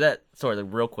 say that. Sorry, like,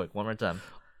 real quick, one more time.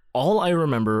 All I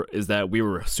remember is that we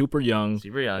were super young,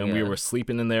 and we yeah. were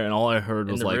sleeping in there, and all I heard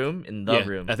was in the like, room, in the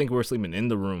room. I think we were sleeping in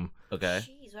the room. Okay.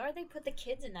 Jeez, why would they put the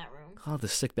kids in that room? Oh, the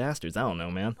sick bastards! I don't know,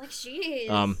 man. Like, jeez.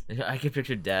 I can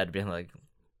picture Dad being like,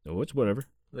 Whatever.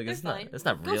 like They're it's fine.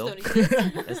 not Ghosts real. don't exist.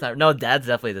 It's not. No, Dad's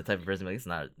definitely the type of person. Like, it's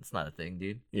not a thing,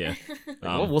 dude. Yeah.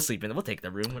 Like, we'll sleep in it. We'll take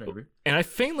the room, whatever. And I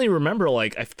faintly remember,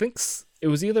 like, I think it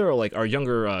was either like our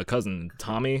younger cousin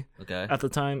Tommy Okay. at the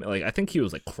time. Like, I think he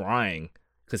was like crying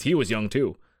because he was young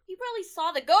too. You probably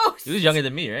saw the ghost. He was younger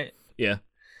than me, right? Yeah.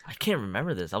 I can't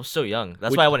remember this. I was so young.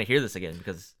 That's why I want to hear this again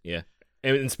because Yeah.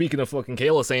 And speaking of fucking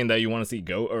Kayla saying that you want to see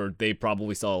ghosts, or they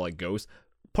probably saw like ghosts,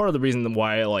 part of the reason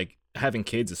why like having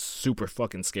kids is super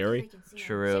fucking scary.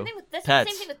 True. Same thing with this.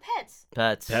 Pets. Same thing with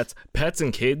pets. Pets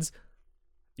and kids,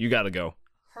 you gotta go.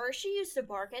 Hershey used to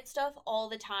bark at stuff all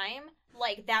the time,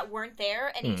 like that weren't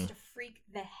there, and it used to freak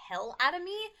the hell out of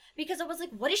me because I was like,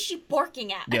 "What is she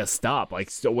barking at?" Yeah, stop. Like,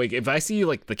 so like if I see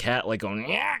like the cat like going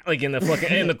yeah, like in the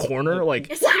fucking in the corner, like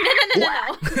It's like,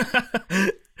 no.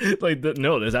 like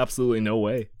no, there's absolutely no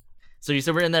way. So you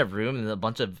said we're in that room and a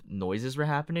bunch of noises were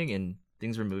happening and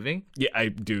things were moving? Yeah,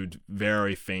 dude,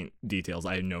 very faint details.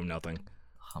 I know nothing.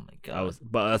 Oh my god.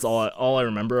 But that's all I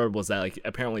remember was that like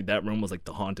apparently that room was like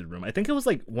the haunted room. I think it was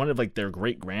like one of like their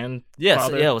great grandfather.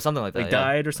 Yeah, it was something like that. Like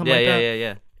died or something like that.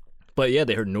 Yeah. But yeah,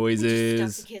 they heard Just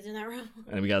noises, stuff the kids in that room.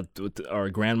 and we got our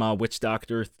grandma witch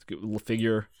doctor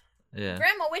figure. Yeah.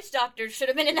 Grandma witch doctor should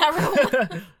have been in that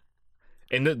room.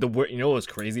 And you know what's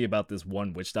crazy about this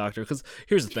one witch doctor? Because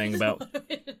here's the thing about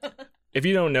if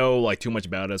you don't know like too much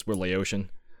about us, we're Laotian,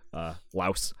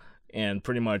 Laos, and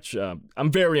pretty much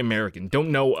I'm very American.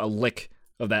 Don't know a lick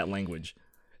of that language,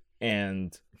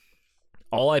 and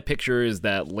all I picture is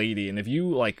that lady. And if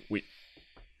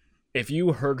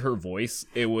you heard her voice,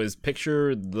 it was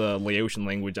picture the Laotian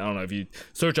language. I don't know if you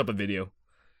search up a video.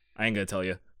 I ain't gonna tell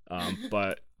you,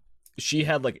 but. She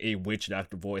had like a witch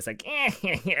doctor voice, like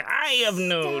I have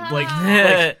no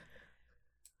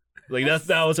like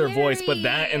that was her voice, but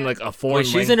that and like a foreign. Wait,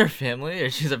 she's in her family or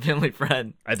she's a family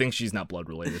friend? I think she's not blood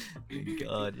related.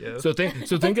 God, yeah. So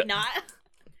think Not.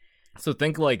 So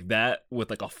think like that with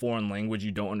like a foreign language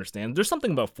you don't understand. There's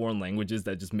something about foreign languages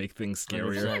that just make things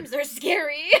scarier. Sometimes they're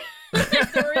scary.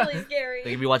 They're really scary.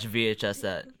 Like if you watch VHS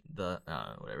at the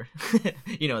whatever,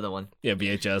 you know the one. Yeah,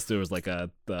 VHS. There was like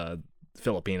the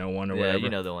Filipino one or Yeah, whatever. you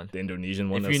know the one. The Indonesian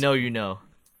one. If you know, you know.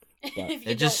 If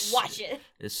you It just- don't watch it.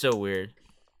 It's so weird.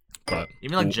 But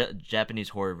Even like Japanese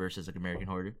horror versus like American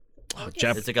horror.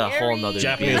 Jap- It's like a whole nother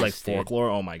Japanese beast, like dude. folklore.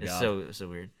 Oh my It's god. so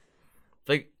weird.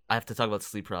 Like I have to talk about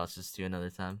sleep paralysis too another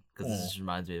time because this just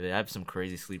reminds me of it. I have some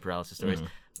crazy sleep paralysis stories.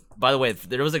 By the way,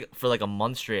 there was like for like a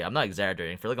month straight. I'm not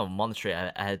exaggerating. For like a month straight,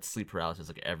 I had sleep paralysis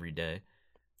like every day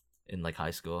in like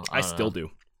high school. I don't still know.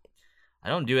 do. I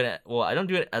don't do it. Well, I don't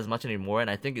do it as much anymore, and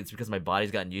I think it's because my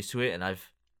body's gotten used to it, and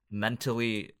I've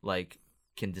mentally like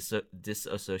can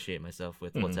disassociate myself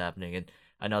with what's happening, and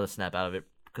I know how to snap out of it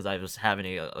because I was having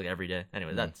it like every day.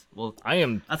 Anyway, that's I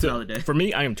am. That's another day. For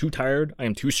me, I am too tired. I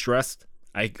am too stressed.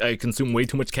 I consume way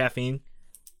too much caffeine.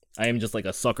 I am just like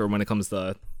a sucker when it comes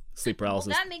to sleep paralysis.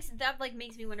 Well, that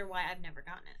makes me wonder why I've never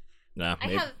gotten it. Nah, I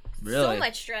maybe. have Really? so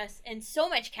much stress and so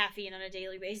much caffeine on a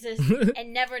daily basis,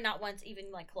 and never, not once, even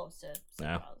like close to sleep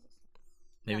Yeah. paralysis.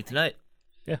 Maybe Nothing. tonight.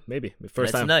 Yeah, maybe.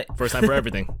 First time. tonight. First time for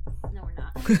everything. No, we're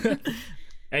not.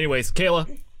 Anyways,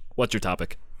 Kayla, what's your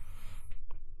topic?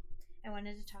 I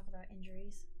wanted to talk about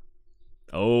injuries.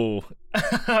 Oh,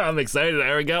 I'm excited. I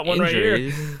already got one right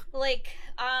Injuries. here. Like,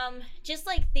 just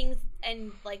like things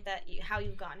and like that, how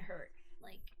you've gotten hurt,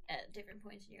 like at different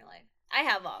points in your life. I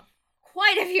have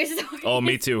quite a few stories. Oh,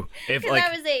 me too. If Because like,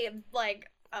 I was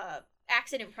a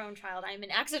accident-prone child. I'm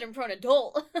an accident-prone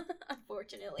adult,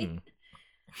 unfortunately.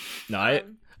 no, I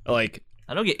Um, like.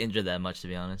 I don't get injured that much, to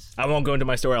be honest. I won't go into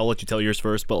my story. I'll let you tell yours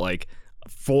first. But like,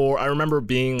 I remember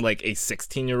being like a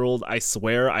 16-year-old. I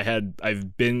swear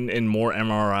I've been in more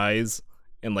MRIs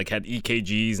and like had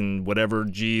EKGs and whatever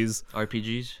Gs.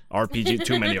 RPGs, RPG,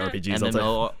 too many RPGs. I'll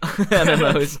tell you.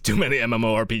 MMOs. Too many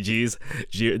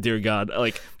MMORPGs. Dear God.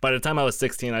 Like, by the time I was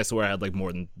 16, I swear I had like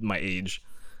more than my age.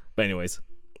 But anyways,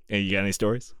 hey, you got any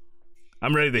stories?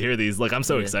 I'm ready to hear these. Like, I'm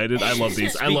so excited. I love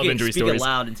these. I love injury Speak stories. it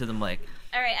loud into the mic.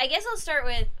 All right, I guess I'll start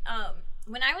with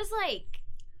when I was like,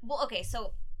 well, okay,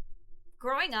 so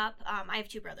growing up, I have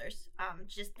 2 brothers.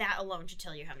 Just that alone should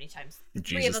tell you how many times the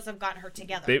 3 of Jesus. us have gotten hurt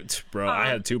together. Bro, I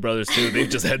had 2 brothers too. They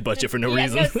just headbutt you for no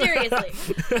reason. No, seriously.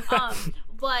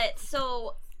 But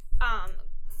so,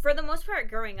 for the most part,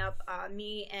 growing up,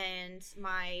 me and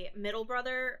my middle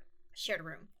brother shared a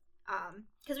room.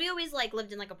 Because we always like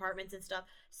lived in like apartments and stuff.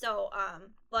 So,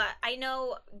 but I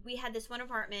know we had this one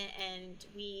apartment, and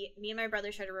me and my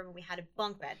brother shared a room, and we had a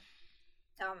bunk bed.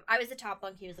 I was the top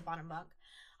bunk, he was the bottom bunk.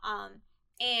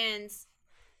 And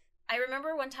I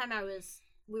remember one time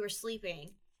we were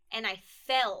sleeping, and I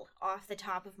fell off the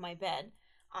top of my bed.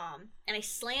 And I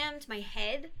slammed my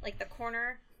head, like the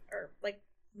corner, or like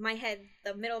my head,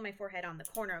 the middle of my forehead on the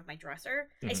corner of my dresser.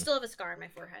 I still have a scar on my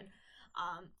forehead.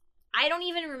 I don't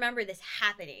even remember this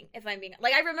happening, if I'm being...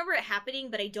 Like, I remember it happening,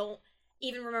 but I don't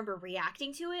even remember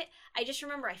reacting to it. I just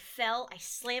remember I fell, I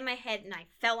slammed my head, and I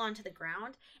fell onto the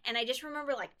ground. And I just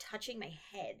remember, like, touching my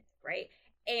head, right?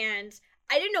 And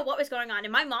I didn't know what was going on.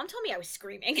 And my mom told me I was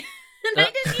screaming. And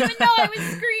I didn't even know I was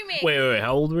screaming. Wait.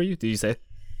 How old were you? Did you say?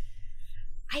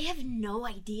 I have no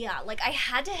idea. Like, I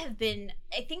had to have been...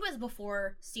 I think it was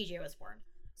before CJ was born.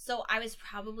 So I was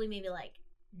probably maybe, like,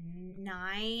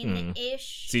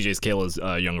 9-ish. CJ's Kayla's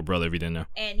younger brother, if you didn't know.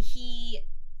 And he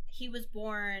was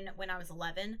born when I was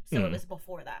 11, so it was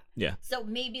before that. Yeah. So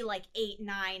maybe like 8,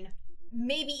 9,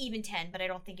 maybe even 10, but I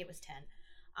don't think it was 10.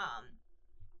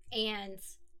 And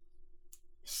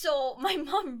so my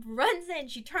mom runs in,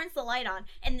 she turns the light on,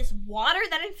 and this water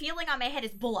that I'm feeling on my head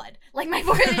is blood. Like, my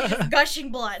forehead is just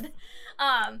gushing blood.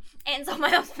 And so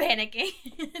my mom's panicking.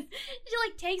 She,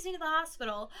 like, takes me to the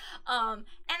hospital. And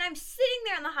I'm sitting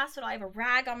there in the hospital. I have a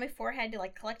rag on my forehead to,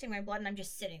 like, collecting my blood, and I'm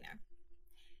just sitting there.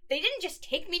 They didn't just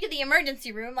take me to the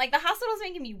emergency room. Like, the hospital's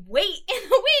making me wait in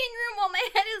the waiting room while my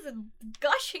head is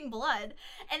gushing blood.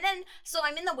 And then, so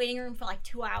I'm in the waiting room for like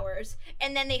 2 hours.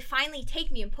 And then they finally take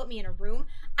me and put me in a room.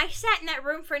 I sat in that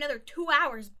room for another 2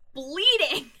 hours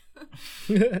bleeding.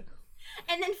 And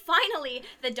then finally,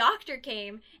 the doctor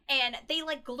came and they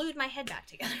like glued my head back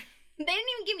together. They didn't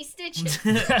even give me stitches.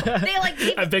 They like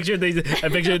gave I pictured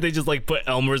they just like put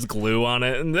Elmer's glue on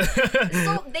it.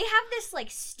 So they have this like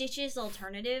stitches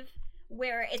alternative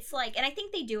where it's like, and I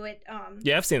think they do it.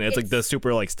 Yeah, I've seen it. It's like the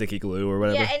super like sticky glue or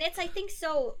whatever. Yeah, and it's I think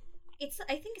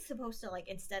it's supposed to like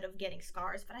instead of getting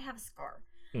scars, but I have a scar.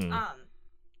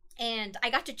 And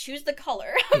I got to choose the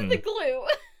color of the glue.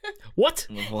 What?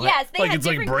 Yes, they like have it's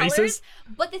like different braces. colors.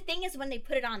 But the thing is, when they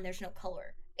put it on, there's no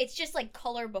color. It's just like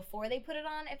color before they put it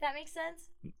on, if that makes sense.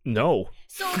 No.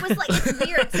 So it was like, it's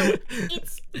weird. So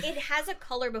it has a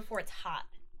color before it's hot,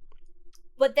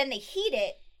 but then they heat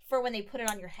it for when they put it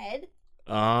on your head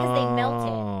because they melt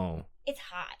it. It's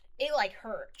hot. It like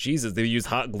hurt. Jesus, they use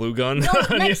hot glue gun. No,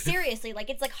 like seriously, like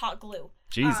it's like hot glue.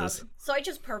 Jesus. So I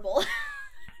chose purple.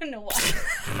 I don't know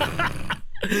why.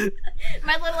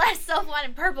 My little ass self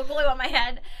wanted purple glue on my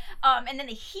head. And then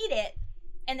they heat it,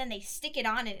 and then they stick it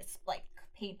on, and it's like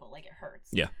painful, like it hurts.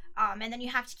 Yeah. And then you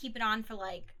have to keep it on for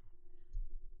like,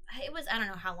 it was, I don't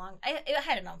know how long. I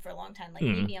had it on for a long time, like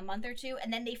maybe a month or 2,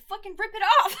 and then they fucking rip it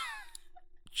off.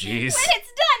 Jeez. When it's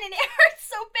done, and it hurts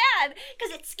so bad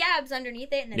because it scabs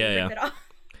underneath it, and then they rip it off.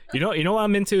 You know what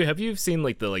I'm into? Have you seen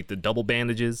like the double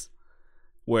bandages?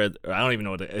 Where I don't even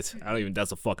know what it is.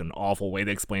 That's a fucking awful way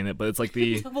to explain it, but it's like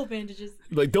the double bandages.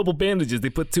 Like double bandages,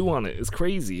 they put 2 on it. It's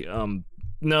crazy.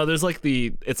 No, there's like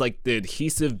it's like the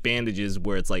adhesive bandages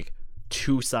where it's like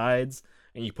 2 sides,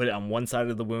 and you put it on one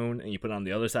side of the wound and you put it on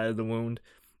the other side of the wound.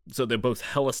 So they're both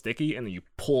hella sticky, and then you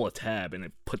pull a tab and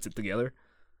it puts it together.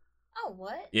 Oh,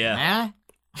 what? Yeah.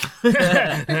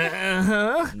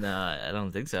 No, I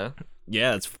don't think so.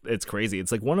 Yeah, it's crazy.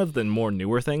 It's like one of the more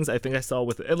newer things I think I saw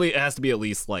with at least, it has to be at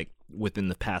least like within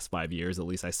the past 5 years at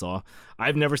least I saw.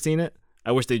 I've never seen it.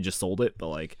 I wish they just sold it, but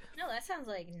like no, that sounds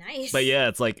like nice. But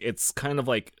yeah, it's kind of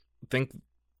like think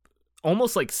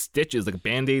almost like Stitches, like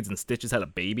Band-Aids and Stitches had a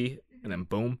baby and then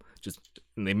boom,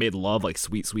 and they made love, like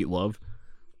sweet love.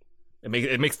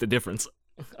 It makes the difference.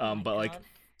 But God. Like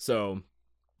so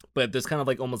but there's kind of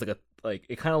like almost like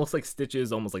it kind of looks like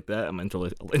Stitches, almost like that. I'm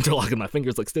interlocking my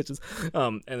fingers like Stitches.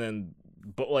 And then,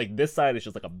 but like this side is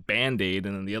just like a Band-Aid,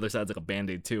 and then the other side's like a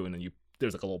Band-Aid too. And then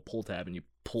there's like a little pull tab, and you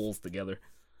pulls together.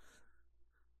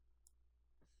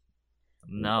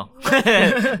 No,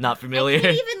 not familiar. I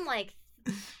can't even like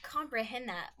comprehend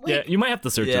that. Like, yeah, you might have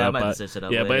to search it up. I might have to search it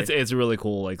up. Yeah, later. but it's really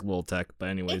cool, like little tech. But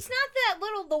anyways, it's not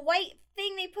that the white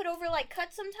thing they put over like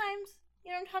cuts sometimes.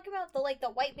 You know what I'm talking about? The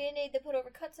white Band-Aid they put over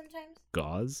cuts sometimes.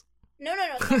 Gauze? No,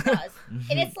 it's not gauze.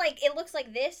 And it's like it looks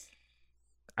like this.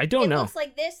 I don't know. It looks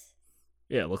like this.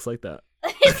 Yeah, it looks like that.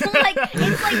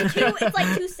 it's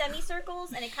like two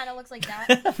semicircles, and it kind of looks like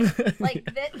that, like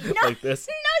this. No, Like this?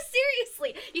 no,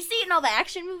 seriously. You see it in all the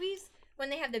action movies when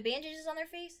they have the bandages on their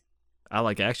face. I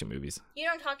like action movies. You know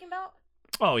what I'm talking about?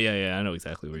 Oh yeah, I know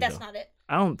exactly what you're That's talking. not it.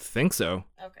 I don't think so.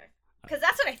 Okay. Because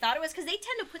that's what I thought it was. Because they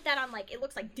tend to put that on like it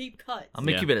looks like deep cuts. I'm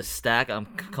gonna Yeah. keep it a stack. I'm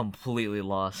completely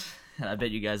lost. And I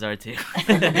bet you guys are too.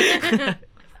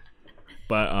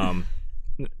 But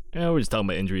yeah, we're just talking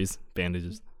about injuries,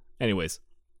 bandages. Anyways,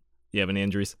 you have any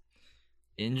injuries?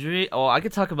 Injury? Oh, I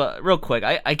could talk about real quick.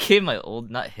 I gave my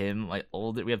not him, my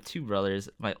older. We have two brothers.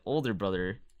 My older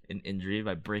brother an injury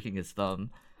by breaking his thumb.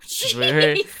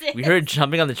 We heard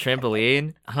jumping on the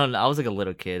trampoline. I don't know. I was like a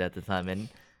little kid at the time, and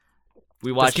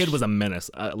we watched. This kid was a menace.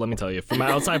 Let me tell you, from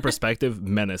my outside perspective,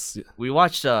 menace. We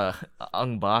watched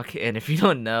Ong Bak, and if you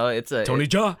don't know, it's a Tony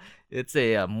Jaa. It's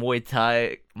a Muay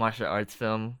Thai martial arts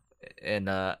film, and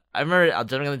I remember I was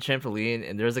jumping on the trampoline,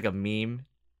 and there was like a meme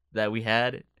that we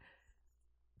had,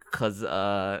 cause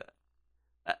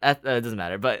it doesn't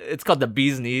matter, but it's called the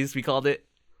bee's knees. We called it,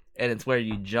 and it's where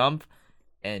you jump,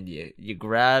 and you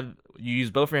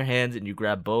use both of your hands, and you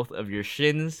grab both of your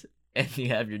shins, and you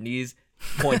have your knees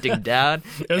pointing down.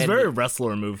 It was and very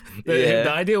wrestler move. Yeah.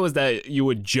 The idea was that you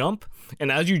would jump,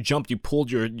 and as you jumped, you pulled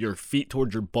your feet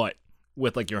towards your butt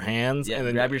with like your hands, yeah, and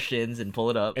then grab your shins and pull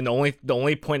it up. and the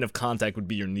only point of contact would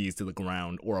be your knees to the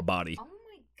ground or a body. Oh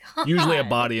my god. Usually a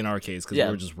body in our case because Yeah,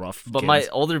 we were just rough. But kids. my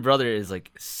older brother is like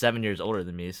 7 years older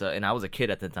than me, so and I was a kid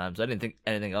at the time, so I didn't think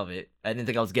anything of it. I didn't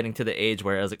think I was getting to the age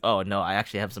where I was like, oh no, I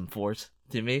actually have some force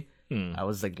to me. I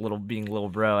was like being little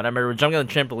bro, and I remember jumping on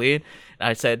the trampoline, and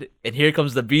I said, "And here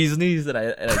comes the bee's knees," and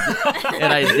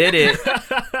I did it,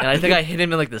 and I think I hit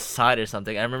him in like the side or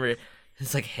something. I remember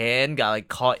his like hand got like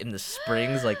caught in the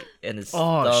springs, like in his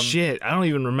Oh thumb, shit! I don't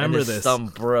even and remember his this. thumb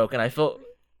broke, and I felt.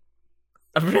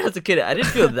 I remember as a kid, I didn't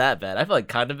feel that bad. I felt like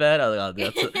kind of bad. I was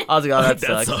like, oh, that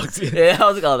That sucks. sucks. Yeah, I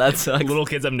was like, oh, that sucks. Little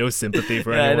kids have no sympathy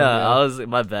for Yeah, I anyone. know. man. I was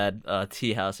my bad.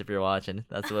 Tea House, if you're watching,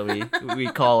 that's what we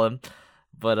call him.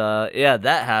 But yeah,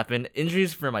 that happened.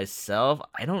 Injuries for myself,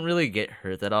 I don't really get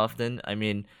hurt that often. I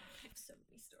mean, So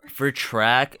many stories. for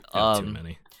track, Not too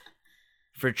many.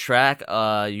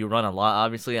 you run a lot,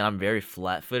 obviously, and I'm very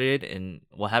flat-footed. And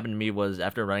what happened to me was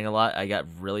after running a lot, I got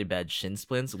really bad shin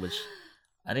splints, which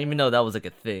I didn't even know that was like a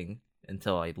thing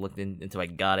until I looked until I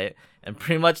got it. And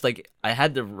pretty much like I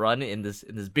had to run in this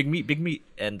big meat,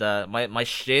 and my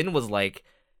shin was like,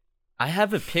 I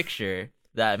have a picture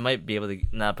that I might be able to.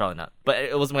 Nah, probably not.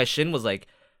 But my shin was like,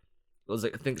 I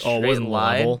think Oh, it straight wasn't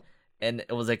line, level? and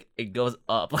it was like it goes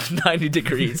up like 90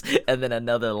 degrees, and then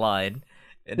another line.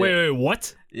 And Wait,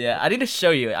 what? yeah, I need to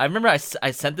show you. I remember I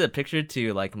sent the picture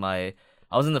to like I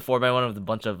was in the 4x1 with a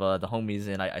bunch of the homies,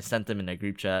 and I sent them in a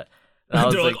group chat. And I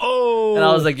was They're like, oh. and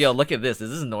I was like, yo, look at this. Is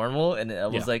this normal? And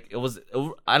it was Yeah. like,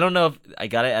 I don't know if I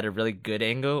got it at a really good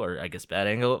angle or I guess bad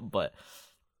angle, but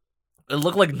it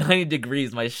looked like 90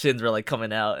 degrees. My shins were like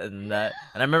coming out and that.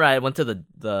 And I remember I went to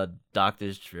the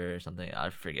doctor's chair or something. I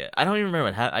forget. I don't even remember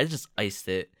what happened. I just iced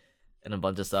it and a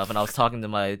bunch of stuff. And I was talking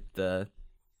to the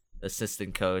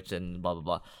assistant coach and blah, blah,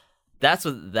 blah. That's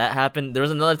what that happened. There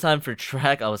was another time for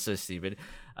track. I was so stupid.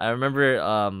 I remember,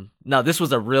 no, this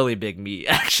was a really big meet,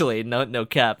 actually. No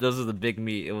cap. This was a big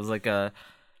meet. It was like I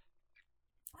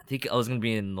think I was going to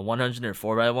be in the 100 or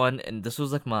 4x1, and this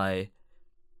was like my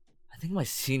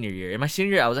senior year. In my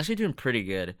senior year, I was actually doing pretty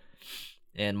good,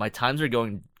 and my times were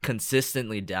going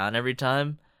consistently down every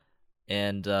time,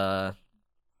 and I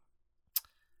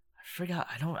forgot,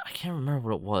 I can't remember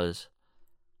what it was.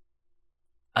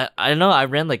 I know I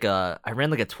ran like a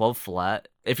 12 flat.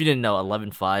 If you didn't know,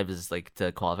 11.5 is like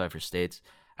to qualify for states.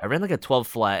 I ran like a 12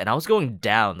 flat, and I was going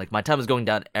down. Like my time was going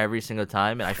down every single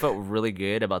time, and I felt really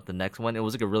good about the next one. It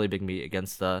was like a really big meet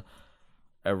against a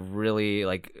really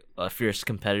like a fierce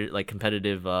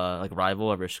competitive like rival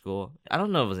of our school. I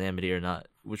don't know if it was Amity or not,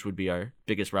 which would be our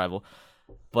biggest rival.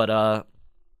 But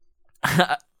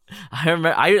I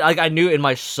remember I knew in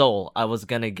my soul I was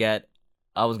gonna get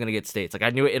states. Like I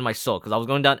knew it in my soul because I was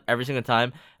going down every single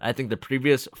time. And I think the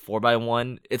previous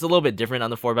 4x1, it's a little bit different on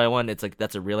the 4x1. It's like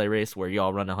that's a relay race where you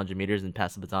all run 100 meters and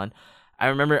pass the baton. I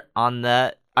remember on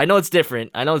that. I know it's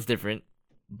different,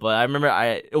 but I remember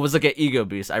it was like an ego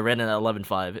boost. I ran an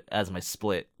 11.5 as my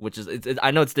split, which is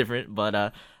I know it's different, but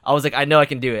I was like, I know I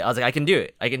can do it. I was like, I can do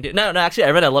it. No, actually,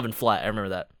 I ran an 11 flat. I remember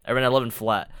that. I ran an 11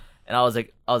 flat. And I was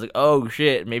like, oh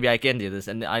shit, maybe I can do this.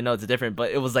 And I know it's different,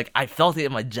 but it was like I felt it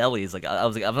in my jellies. Like I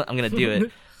was like, I'm gonna do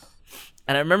it.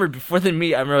 And I remember before the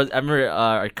meet, I remember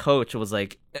our coach was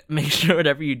like, make sure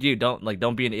whatever you do, don't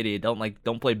be an idiot.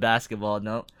 Don't play basketball.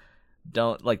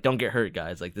 Don't get hurt,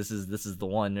 guys. Like this is the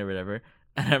one or whatever.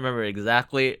 And I remember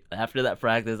exactly after that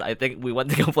practice, I think we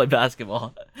went to go play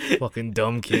basketball. Fucking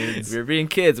dumb kids. We were being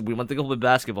kids. We went to go play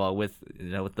basketball with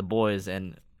with the boys,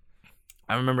 and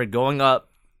I remember going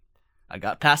up. I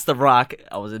got past the rock.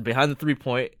 I was behind the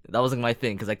 3-point. That wasn't my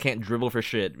thing because I can't dribble for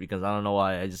shit because I don't know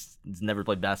why. I just never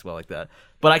played basketball like that.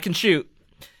 But I can shoot,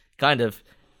 kind of.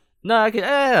 No, I can.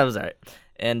 That was alright.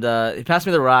 And he passed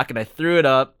me the rock, and I threw it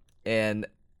up. And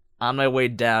on my way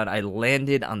down, I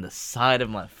landed on the side of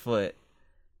my foot.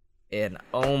 And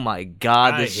oh my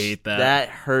god, I hate that. That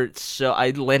hurt so.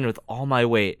 I landed with all my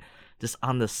weight just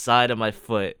on the side of my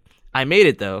foot. I made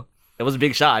it though. It was a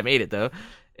big shot. I made it though.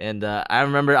 And I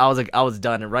remember I was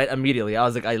done right immediately. I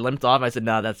limped off. I said,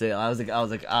 "No, that's it." I was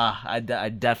like, I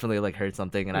definitely like hurt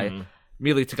something. And I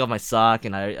immediately took off my sock,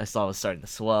 and I saw it was starting to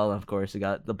swell. And of course, it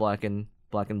got the black and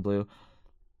blue.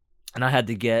 And I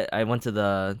went to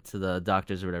the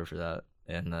doctors or whatever for that.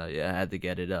 And I had to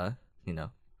get it.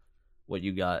 What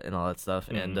you got and all that stuff.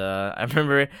 And I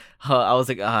remember how I was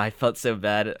like, I felt so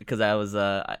bad because I was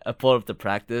I pulled up to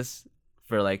practice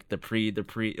for like the pre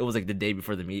it was like the day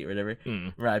before the meet or whatever.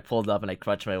 Where I pulled up and I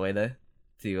crutched my way there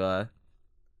to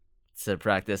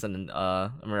practice, and then I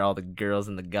remember all the girls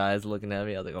and the guys looking at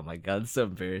me. I was like, oh my god, it's so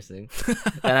embarrassing.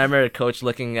 And I remember a coach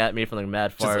looking at me from like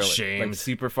mad far, like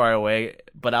super far away.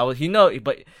 But I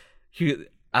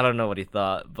don't know what he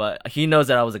thought, but he knows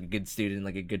that I was like a good student,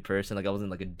 like a good person. Like I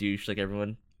wasn't like a douche like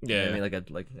everyone. Yeah, you know what I mean,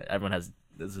 like everyone has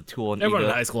a tool. And everyone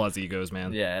ego. in high school has egos,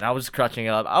 man. Yeah, and I was crutching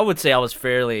up. I would say I was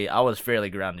fairly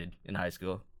grounded in high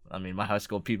school. I mean, my high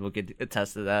school people could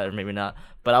attest to that, or maybe not.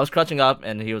 But I was crutching up,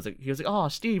 and he was like, "Oh,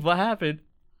 Steve, what happened?"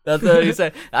 That's what he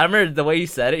said. I remember the way he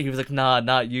said it. He was like, "Nah,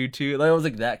 not you too." Like it was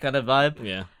like that kind of vibe.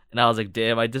 Yeah. And I was like,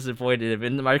 damn, I disappointed him.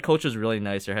 And my coach was really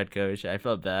nice, our head coach. I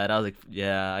felt bad. I was like,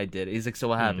 yeah, I did. He's like, so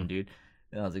what happened, dude?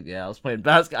 And I was like, yeah, I was playing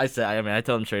basketball. I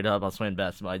told him straight up, I was playing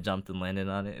basketball. I jumped and landed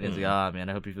on it. And he's like, man,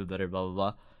 I hope you feel better, blah, blah,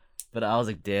 blah. But I was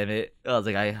like, damn it. I was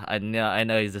like, I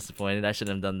know he's disappointed. I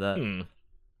shouldn't have done that.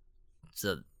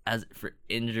 So as for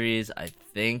injuries, I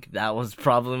think that was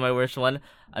probably my worst one.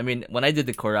 I mean, when I did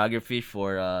the choreography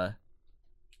for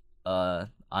I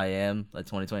Am, like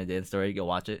 2020 Dance Story, go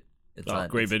watch it.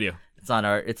 Great video. It's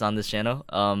on this channel.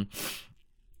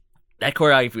 That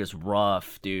choreography was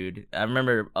rough, dude. I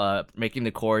remember making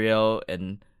the choreo,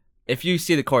 and if you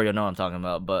see the choreo, you know what I'm talking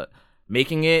about. But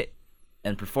making it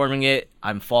and performing it,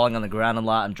 I'm falling on the ground a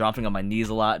lot. I'm dropping on my knees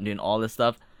a lot and doing all this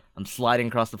stuff. I'm sliding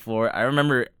across the floor. I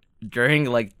remember during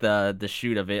like the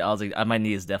shoot of it, I was like, my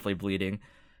knee is definitely bleeding.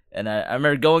 And I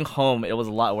remember going home, it was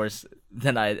a lot worse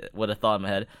than I would have thought in my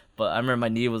head. But I remember my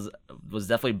knee was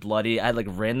definitely bloody. I had like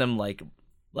random like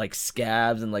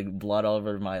scabs and like blood all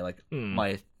over my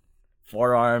my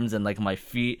forearms and like my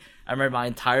feet. I remember my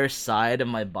entire side of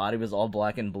my body was all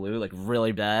black and blue, like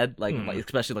really bad, like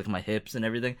especially like my hips and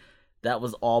everything. That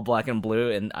was all black and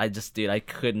blue, and I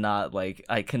could not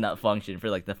function for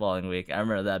like the following week. I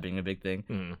remember that being a big thing.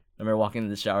 I remember walking in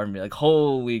the shower and be like,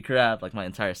 holy crap, like my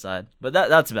entire side. But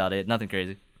that's about it. Nothing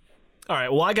crazy. All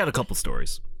right, well, I got a couple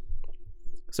stories.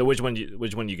 So which one do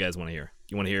you guys want to hear?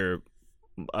 You want to hear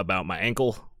about my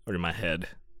ankle or my head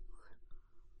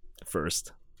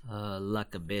first? La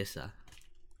cabeza.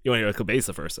 You want to hear la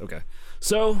cabeza first? Okay.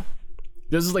 So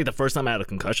this is like the first time I had a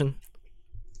concussion.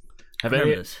 Have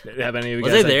any of you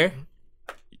guys? Was I there?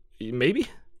 Maybe.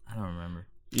 I don't remember.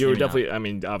 You were definitely. Not. I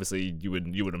mean, obviously, you would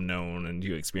have known and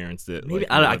you experienced it. Maybe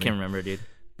I can't remember, dude.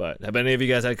 But have any of you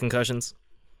guys had concussions?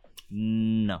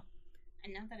 No.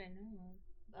 Not that I know of.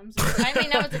 I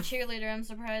mean, I was a cheerleader. I'm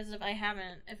surprised if I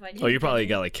haven't. If I did. Oh, you probably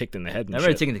got like kicked in the head. And I've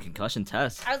never taken the concussion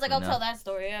test. I was like, I'll tell that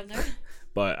story after.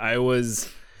 But I was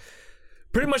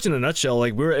pretty much in a nutshell.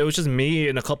 Like it was just me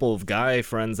and a couple of guy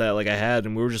friends that like I had,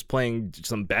 and we were just playing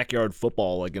some backyard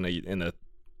football, like in a in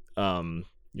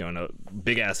a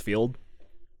big ass field.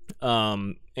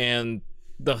 And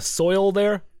the soil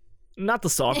there, not the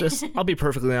softest. I'll be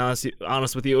perfectly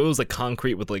honest with you. It was like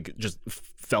concrete with like just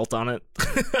felt on it.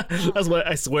 That's what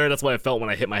I swear. That's what I felt when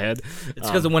I hit my head. It's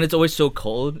because when it's always so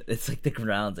cold, it's like the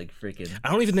ground's like freaking.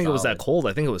 I don't even think it was that cold.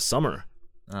 I think it was summer.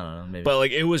 I don't know. Maybe. But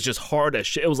like it was just hard as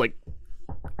shit. It was like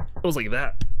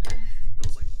that. It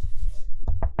was like.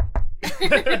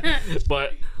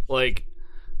 But like,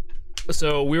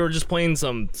 so we were just playing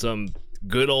some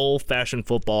good old fashioned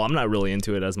football. I'm not really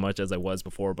into it as much as I was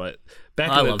before, but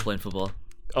I love playing football.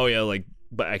 Oh yeah, like,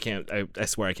 but I can't. I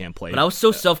swear I can't play. But I was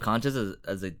so self conscious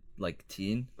as a like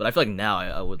teen. But I feel like now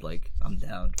I would like I'm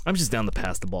down. I'm just down to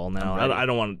pass the ball now. I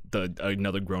don't want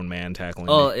another grown man tackling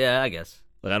me. Oh yeah, I guess.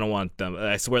 Like I don't want them.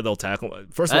 I swear they'll tackle.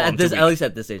 First of all, at least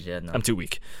at this age, yeah. No. I'm too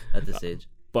weak at this age.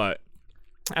 But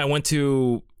I went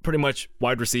to pretty much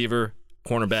wide receiver,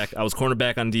 cornerback. I was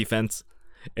cornerback on defense,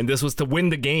 and this was to win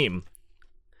the game.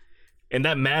 And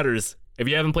that matters. If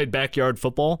you haven't played backyard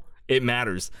football, it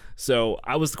matters. So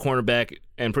I was the cornerback,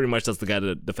 and pretty much that's the guy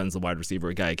that defends the wide receiver,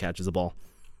 a guy who catches the ball.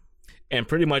 And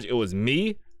pretty much it was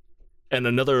me and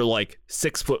another like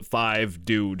 6'5"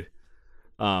 dude.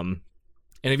 And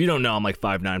if you don't know, I'm like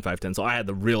 5'9", 5'10", so I had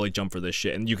to really jump for this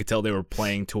shit. And you could tell they were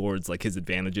playing towards like his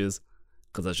advantages,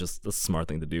 because that's a smart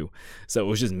thing to do. So it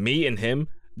was just me and him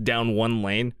down one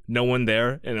lane, no one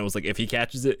there, and it was like if he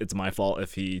catches it, it's my fault.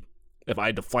 If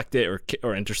I deflect it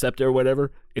or intercept it or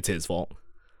whatever, it's his fault.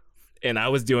 And I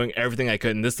was doing everything I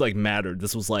could, and this like mattered.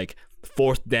 This was like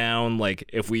fourth down. Like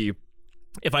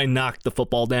if I knock the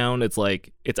football down, it's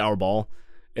like it's our ball,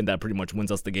 and that pretty much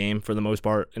wins us the game for the most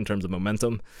part in terms of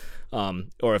momentum.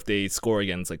 Or if they score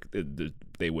again, it's like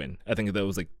they win. I think that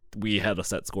was like we had a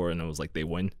set score, and it was like they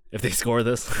win if they score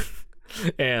this.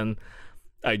 And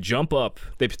I jump up.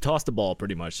 They toss the ball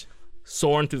pretty much,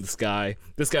 soaring through the sky.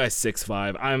 This guy's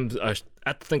 6'5".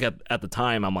 I think at the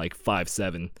time I'm like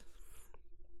 5'7".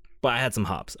 But I had some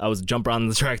hops. I was a jumper on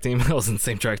the track team. I was in the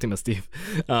same track team as Steve.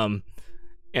 And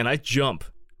I jump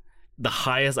the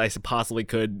highest I possibly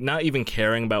could, not even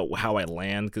caring about how I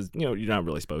land, because you're not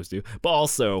really supposed to. But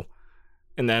also,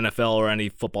 in the NFL or any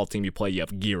football team you play, you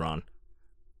have gear on.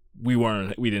 We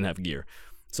didn't have gear.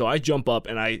 So I jump up,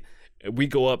 and we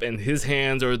go up, and his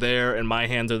hands are there, and my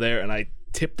hands are there, and I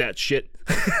tip that shit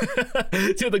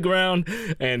to the ground,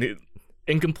 and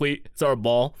incomplete. It's our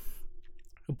ball.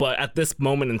 But at this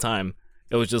moment in time,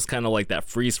 it was just kind of like that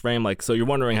freeze frame. Like, so you're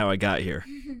wondering how I got here.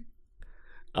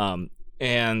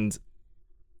 And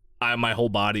my whole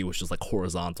body was just like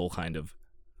horizontal, kind of.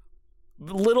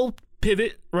 Little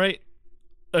pivot, right?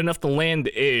 Enough to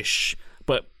land-ish,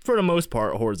 but for the most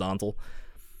part, horizontal.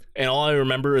 And all I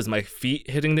remember is my feet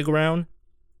hitting the ground,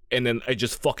 and then I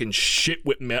just fucking shit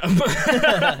whipped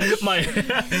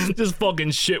just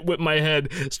fucking shit whipped my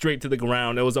head straight to the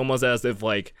ground. It was almost as if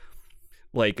like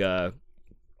I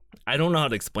don't know how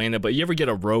to explain it, but you ever get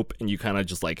a rope and you kind of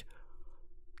just like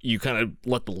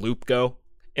let the loop go,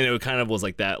 and it kind of was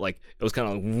like that. Like it was kind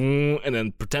of like, and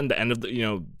then pretend the end of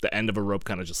the end of a rope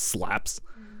kind of just slaps,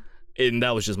 and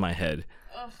that was just my head.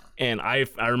 Ugh. And I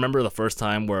remember the first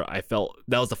time where I felt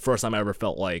that was the first time I ever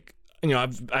felt like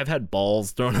I've had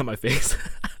balls thrown at my face.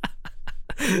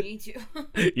 Me too.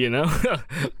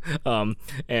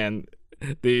 And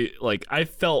I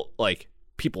felt like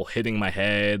people hitting my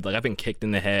head. Like I've been kicked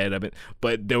in the head.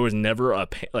 But there was never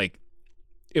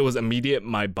it was immediate.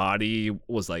 My body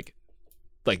was like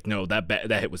no,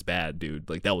 that hit was bad, dude.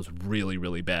 Like that was really,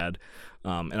 really bad.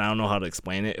 And I don't know how to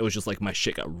explain it. It was just like my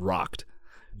shit got rocked.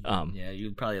 Yeah,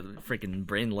 you probably have a freaking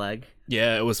brain lag.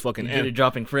 Yeah, it was fucking. You're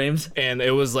dropping frames. And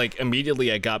it was like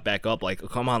immediately I got back up. Like,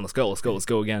 come on, let's go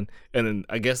again. And then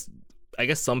I guess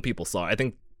some people saw it.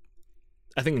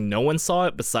 I think no one saw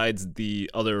it besides the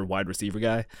other wide receiver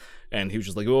guy, and he was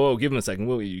just like, "Whoa, give him a second.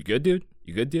 Whoa, you good, dude?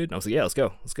 You good, dude?" And I was like, "Yeah, let's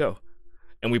go."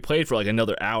 And we played for like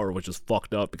another hour, which was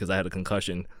fucked up because I had a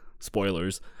concussion.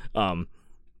 Spoilers.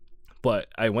 But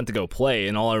I went to go play,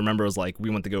 and all I remember was like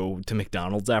we went to go to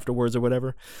McDonald's afterwards or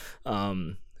whatever.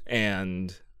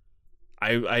 And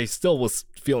I still was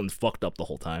feeling fucked up the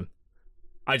whole time.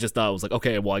 I just thought it was like,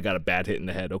 okay, well, I got a bad hit in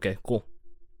the head. Okay, cool.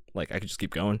 Like I could just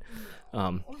keep going.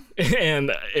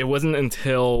 And it wasn't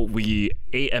until we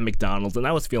ate at McDonald's, and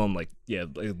I was feeling like, yeah,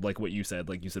 like what you said,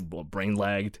 brain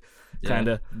lagged, kind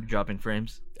of. Yeah, dropping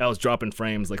frames. I was dropping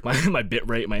frames, like my bit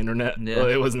rate, my internet. Yeah. Well,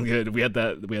 it wasn't good. We had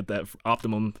that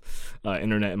optimum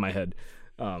internet in my head.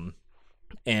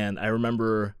 And I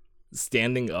remember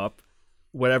standing up,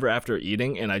 whatever, after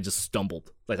eating, and I just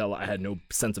stumbled. Like I had no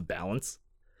sense of balance,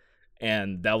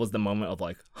 and that was the moment of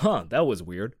like, huh, that was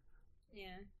weird. Yeah.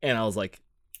 And I was like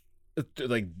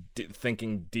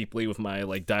thinking deeply with my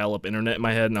like dial-up internet in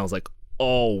my head, and I was like,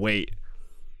 oh wait,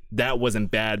 that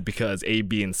wasn't bad because A,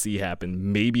 B, and C happened.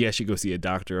 Maybe I should go see a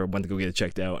doctor. I went to go get it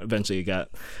checked out. Eventually I got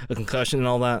a concussion and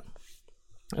all that,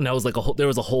 and that was like there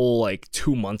was a whole like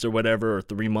 2 months or whatever, or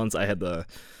 3 months I had to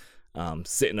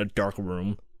sit in a dark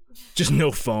room, just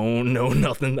no phone, no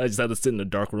nothing. I just had to sit in a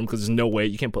dark room because there's no way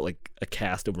you can't put like a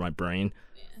cast over my brain.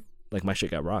 Yeah. Like my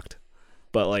shit got rocked.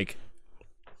 But like,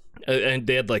 and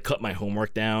they had like cut my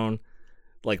homework down.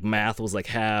 Like math was like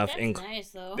half. That's nice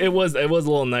though. It was a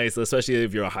little nice, especially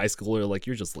if you're a high schooler. Like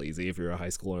you're just lazy if you're a high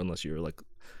schooler, unless you're like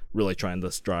really trying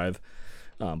to strive.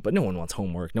 But no one wants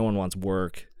homework. No one wants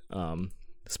work,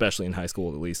 especially in high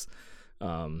school at least.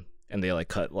 And they like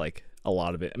cut like a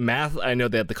lot of it. Math, I know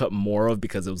they had to cut more of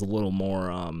because it was a little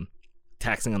more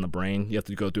taxing on the brain. You have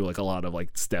to go through like a lot of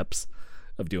like steps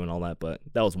of doing all that. But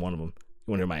that was one of them.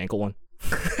 You want to hear my ankle one?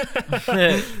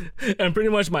 And pretty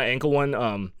much my ankle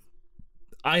one,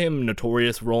 I am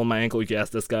notorious for rolling my ankle. You can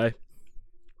ask this guy.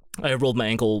 I rolled my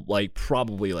ankle like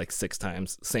probably like 6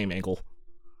 times, same ankle.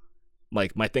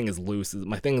 Like my thing is loose.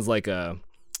 My thing is like do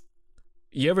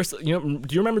you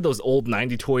remember those old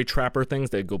 90 toy trapper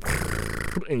things that go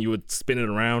and you would spin it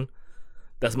around?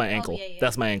 That's my ankle. Yeah.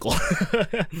 That's my ankle.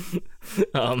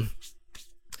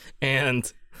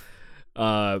 And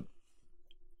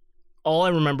all I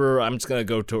remember, I'm just gonna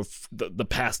go to the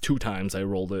past 2 times I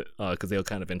rolled it because they'll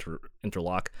kind of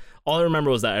interlock. All I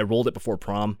remember was that I rolled it before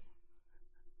prom.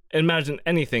 Imagine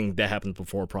anything that happens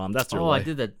before prom. That's your life. I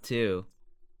did that too.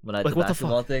 When I Like, did the what the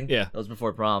basketball fuck? thing. Yeah. That was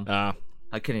before prom.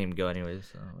 I couldn't even go anyways.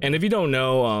 So. And if you don't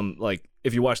know, like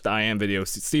if you watch the I Am video,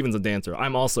 Steven's a dancer.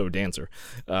 I'm also a dancer.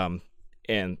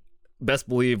 And best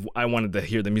believe I wanted to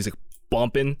hear the music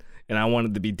bumping, and I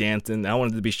wanted to be dancing. I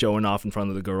wanted to be showing off in front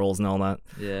of the girls and all that.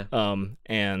 Yeah.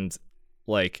 And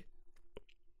like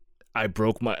I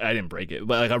didn't break it,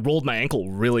 but like I rolled my ankle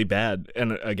really bad.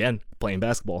 And again, playing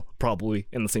basketball, probably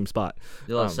in the same spot.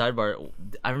 Sidebar.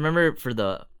 I remember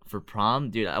for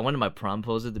prom, dude, I wanted my prom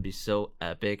poses to be so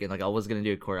epic, and like I was gonna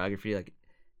do a choreography like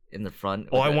in the front.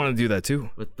 Oh, I want to do that too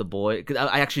with the boy. Cause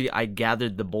I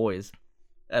gathered the boys,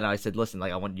 and I said, listen,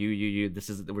 like I want you. This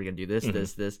is we're gonna do this,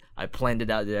 this. I planned it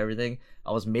out, did everything.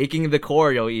 I was making the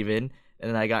choreo even, and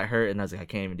then I got hurt, and I was like, I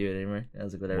can't even do it anymore. I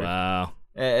was like, whatever. Wow.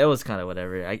 It was kind of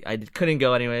whatever. I couldn't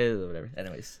go anyway. Whatever.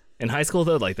 Anyways. In high school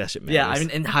though, like that shit matters. Yeah, I mean,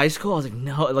 in high school, I was like,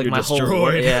 no, like You're my destroyed. whole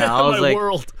world. Yeah, I was my like,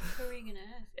 world. What were you gonna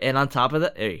ask? and on top of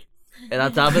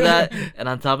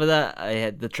that, I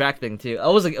had the track thing too. I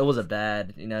was like, it was a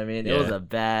bad, you know what I mean? It was Yeah. a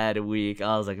bad week.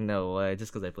 I was like, no way,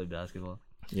 just because I played basketball.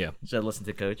 Yeah. Should I listen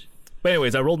to coach? But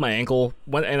anyways, I rolled my ankle,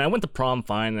 and I went to prom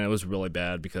fine, and it was really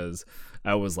bad because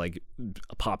I was like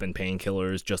popping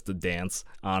painkillers just to dance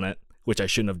on it, which I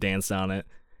shouldn't have danced on it,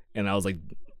 and I was like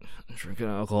drinking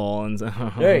alcohol and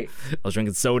Hey. I was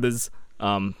drinking sodas,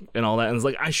 and all that, and it's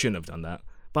like I shouldn't have done that,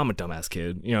 but I'm a dumbass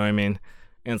kid, you know what I mean?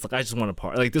 And it's like I just want to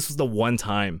party. Like this was the one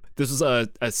time. This was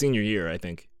a senior year, I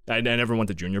think. I never went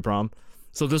to junior prom,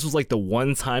 so this was like the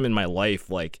one time in my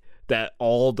life, like. That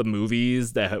all the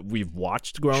movies that we've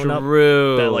watched growing up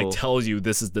that like tells you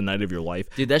this is the night of your life.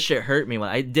 Dude, that shit hurt me when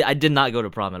I did not go to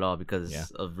prom at all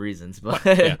because of reasons. But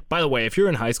Yeah. By the way, if you're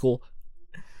in high school,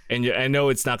 and I know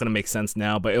it's not gonna make sense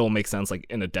now, but it will make sense like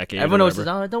in a decade. Everyone or always says,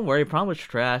 whatever. "Oh, don't worry, prom was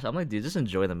trash." I'm like, dude, just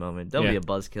enjoy the moment. Don't be a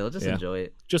buzzkill. Just enjoy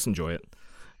it. Just enjoy it.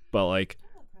 But like,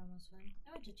 I thought prom was fun.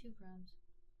 I went to 2 proms.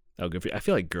 oh, good for you. I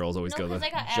feel like girls always No, go because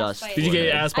there. I got asked Just by Did you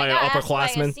get asked by I an got asked by a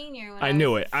upperclassman? senior when I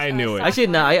knew it. I knew it. Actually,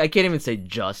 no, I can't even say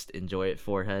just enjoy it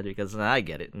forehead because I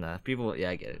get it. Nah, people,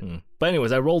 I get it. But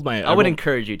anyways, I rolled my. I would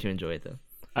encourage you to enjoy it though.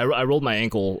 I rolled my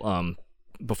ankle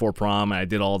before prom, and I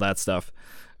did all that stuff.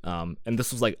 And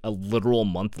this was like a literal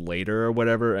month later or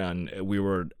whatever, and we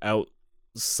were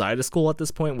outside of school at this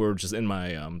point. We were just in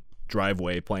my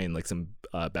driveway playing like some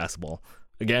basketball.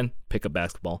 Again, pick up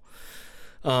basketball.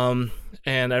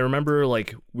 And I remember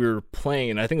like we were playing,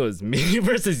 and I think it was me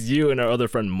versus you and our other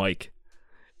friend Mike,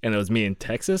 and it was me in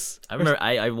Texas. I remember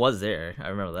I was there. I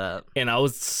remember that. And I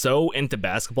was so into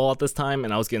basketball at this time,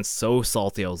 and I was getting so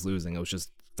salty I was losing. It was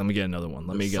just, let me get another one.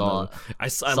 Let me get another one. I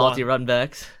Salty run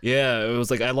backs. Yeah, it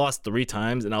was like I lost 3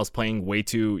 times, and I was playing way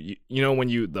too. You know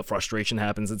when the frustration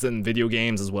happens. It's in video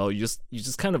games as well. You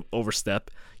just kind of overstep.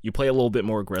 You play a little bit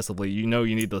more aggressively. You know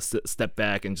you need to step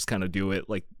back and just kind of do it.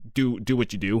 Like do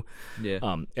what you do. Yeah.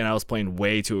 And I was playing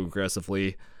way too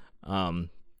aggressively. And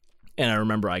I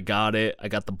remember I got it. I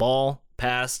got the ball,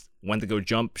 passed, went to go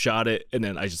jump, shot it, and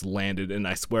then I just landed. And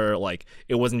I swear, like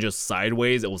it wasn't just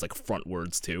sideways. It was like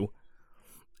frontwards too.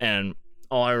 And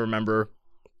all I remember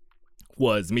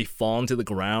was me falling to the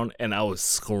ground, and I was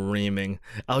screaming.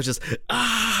 I was just,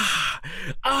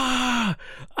 oh,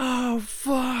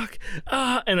 fuck,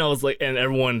 and I was like, and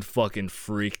everyone fucking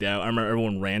freaked out. I remember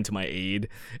everyone ran to my aid,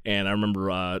 and I remember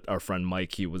our friend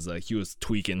Mike, he was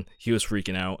tweaking. He was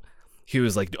freaking out. He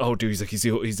was like, oh, dude,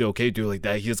 he's okay, dude, like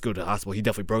that. He has to go to the hospital. He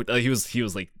definitely broke. He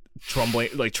was like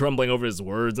trembling over his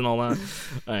words and all that,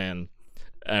 and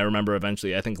I remember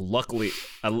eventually, I think luckily,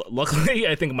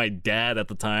 I think my dad at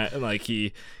the time, like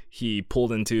he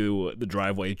pulled into the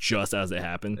driveway just as it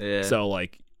happened. Yeah. So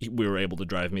like we were able to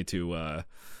drive me to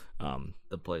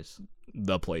the place.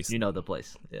 The place. You know the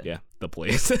place. Yeah, the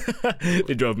place.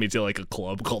 They drove me to like a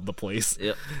club called The Place.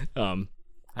 Yep.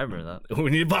 I remember that. We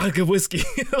need vodka whiskey.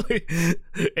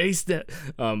 Ace that.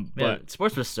 Man, But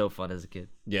sports was so fun as a kid.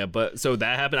 yeah, but so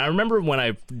that happened. I remember when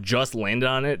I just landed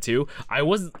on it too. I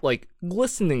was like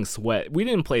glistening sweat. We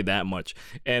didn't play that much,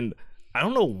 and I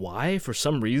don't know why, for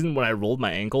some reason, when I rolled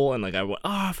my ankle and like I went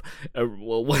off,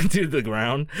 went to the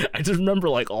ground, I just remember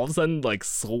like all of a sudden like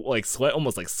sweat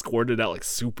almost like squirted out like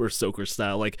super soaker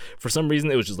style. Like for some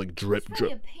reason it was just like drip It's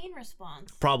drip. probably a pain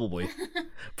response.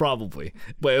 Probably,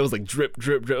 but it was like drip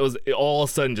drip drip. It was all of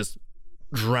a sudden just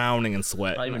drowning in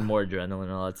sweat. Probably even more adrenaline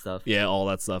and all that stuff. Yeah, all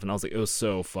that stuff, and I was like, it was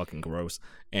so fucking gross.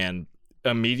 And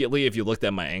immediately, if you looked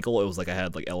at my ankle, it was like I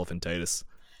had like elephantitis.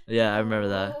 Yeah, I remember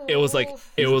that. It was like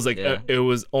Yeah. it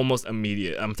was almost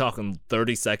immediate. I'm talking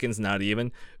 30 seconds, not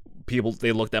even. People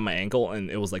they looked at my ankle and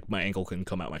it was like my ankle couldn't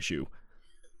come out my shoe.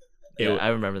 Yeah, I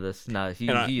remember this. Nah, he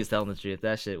I- used to tell the truth.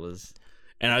 That shit was.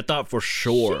 And I thought for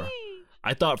sure.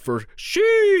 I thought for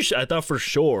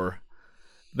sure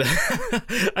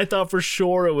that I thought for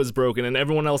sure it was broken, and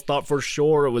everyone else thought for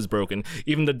sure it was broken.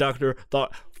 Even the doctor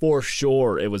thought for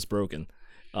sure it was broken.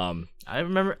 I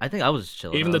remember. I think I was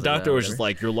chilling. Even I the was like, doctor was whatever. just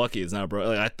like, "You're lucky it's not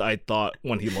broken." Like, I thought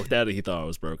when he looked at it, he thought it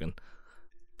was broken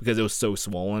because it was so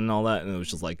swollen and all that, and it was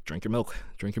just like, drink your milk, kids.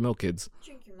 Drink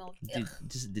your milk.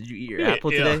 Did you eat your Yeah,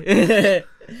 apple yeah. today?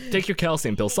 Take your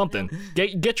calcium pill, something.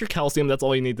 Get your calcium. That's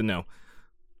all you need to know.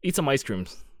 Eat some ice cream,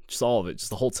 just all of it, just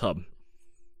the whole tub.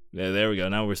 Yeah, there we go.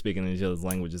 Now we're speaking each other's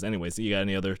languages. Anyways, you got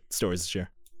any other stories to share?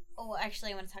 Oh,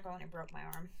 actually, I want to talk about when I broke my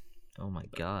arm. Oh my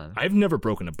god. I've never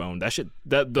broken a bone. That shit.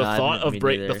 The Nah, thought of me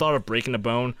the neither. thought of breaking a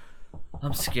bone.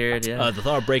 I'm scared. Yeah. The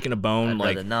thought of breaking a bone I'd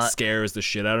like rather not. scares the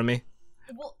shit out of me.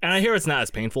 Well, And I hear it's not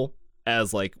as painful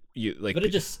as like you like. but it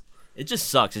just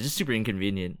sucks. It's just super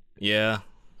inconvenient. Yeah.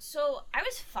 so I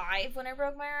was 5 when I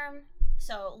broke my arm,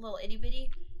 so a little itty bitty.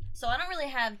 So I don't really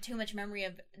have too much memory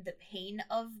of the pain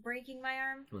of breaking my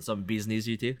arm. With some bees knees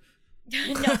you too.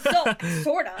 No, so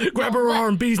sort of. Grab her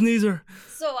arm, bee's knees her.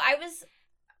 So I was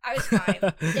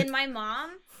 5, and my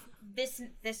mom.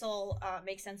 This'll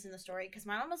make sense in the story because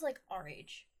my mom was like our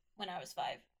age when I was 5.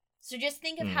 So just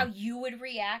think of how you would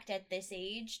react at this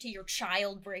age to your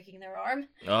child breaking their arm.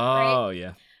 Oh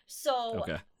yeah. So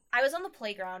Okay. I was on the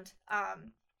playground.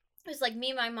 It was like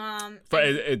me, my mom.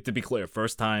 To be clear,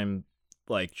 first time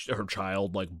like her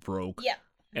child like broke. Yeah.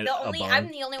 And I'm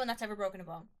bone. the only one that's ever broken a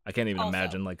bone. I can't even also.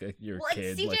 imagine like your Well, like,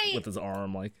 kid CJ like with his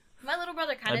arm like. My little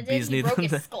brother kind A of bee's did. He knee broke them.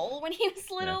 his skull when he was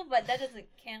little, but that doesn't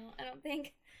count, I don't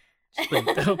think.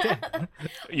 Okay.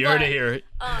 You heard it here.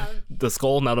 The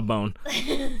skull, not a bone.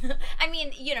 I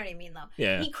mean, you know what I mean, though.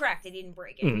 Yeah. He cracked it, he didn't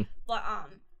break it. Mhm. But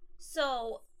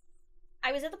so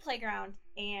I was at the playground,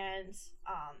 and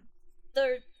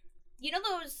you know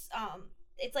those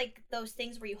it's like those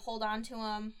things where you hold on to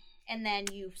them and then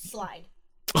you slide.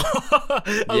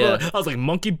 Yeah. I was like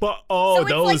monkey bar. Oh, So it's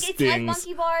those like it's like things.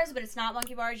 monkey bars, but it's not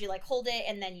monkey bars. You like hold it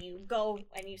and then you go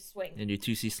and you swing. And your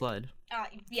 2C slide.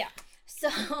 Yeah. So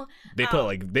They put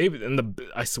like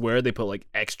I swear they put like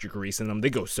extra grease in them. They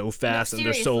go so fast and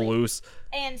they're so seriously. loose.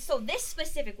 And so this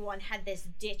specific one had this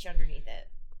ditch underneath it.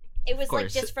 It was like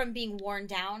course. just from being worn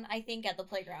down, I think, at the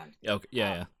playground. Okay,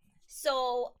 yeah.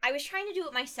 So I was trying to do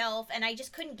it myself, and I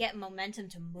just couldn't get momentum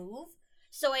to move.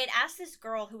 So I had asked this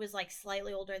girl who was like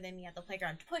slightly older than me at the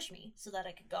playground to push me so that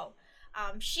I could go.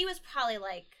 She was probably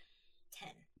like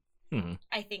 10, Mhm.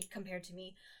 I think, compared to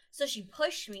me. So she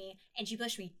pushed me, and she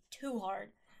pushed me too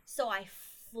hard. So I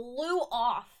flew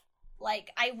off.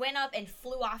 Like, I went up and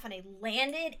flew off, and I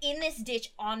landed in this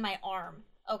ditch on my arm.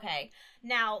 Okay.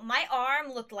 Now, my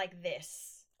arm looked like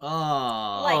this. Oh.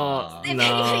 Like, if no.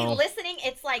 anybody listening,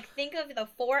 it's like, think of the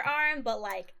forearm, but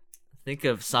like, Think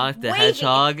of Sonic the wavy.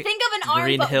 Hedgehog. Think of an arm,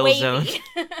 Green but Hill wavy. Zone.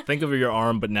 Think of your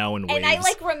arm, but now in waves. And I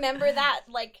like remember that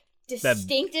like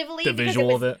distinctly the because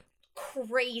visual it of was it.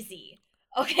 crazy.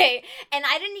 Okay, and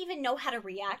I didn't even know how to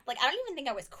react. Like, I don't even think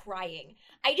I was crying.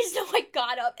 I just know I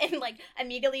got up and like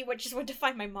immediately went to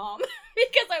find my mom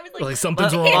because I was Like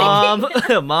something's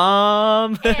wrong.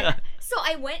 Mom. And so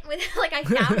I went with like I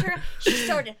found her. She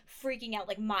started freaking out.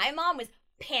 Like my mom was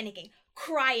panicking,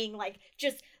 crying, like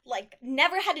just like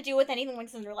never had to deal with anything when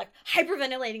they're like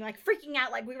hyperventilating, like freaking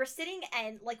out. Like we were sitting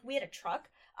and like we had a truck,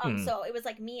 so it was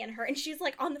like me and her, and she's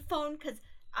like on the phone because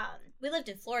we lived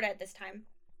in Florida at this time,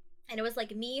 and it was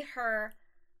like me, her.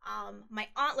 My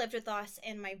aunt lived with us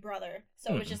and my brother,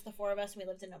 so it was just the 4 of us, and we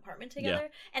lived in an apartment together.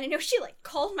 And I know she like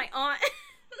called my aunt,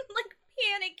 like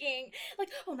panicking, like,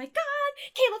 "Oh my God,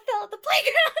 Kayla fell at the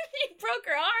playground, she broke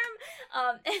her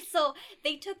arm." And so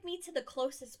they took me to the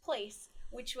closest place,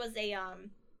 which was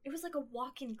it was like a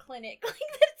walk-in clinic. Like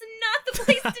that's not the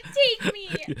place to take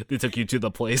me. They took you to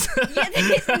the place.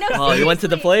 Yeah, no, Oh, you went to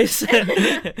the seriously.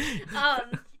 place?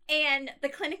 And the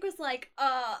clinic was like,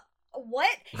 what?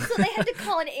 So they had to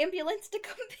call an ambulance to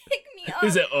come pick me up.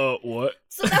 Is it what?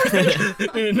 So that was the...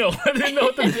 I didn't know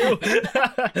what to do.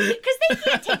 Because they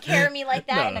can't take care of me like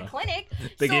that in No. a clinic.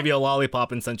 They So- gave you a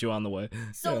lollipop and sent you on the way.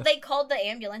 So Yeah. they called the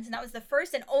ambulance, and that was the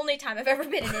first and only time I've ever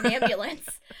been in an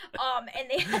ambulance. And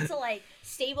they had to like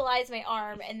stabilize my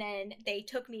arm, and then they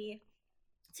took me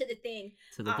to the thing,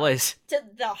 To the place. to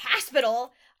the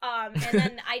hospital. And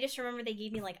then I just remember they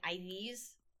gave me like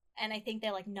IVs, and I think they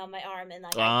like numbed my arm, and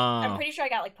like I'm Oh. pretty sure I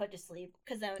got like put to sleep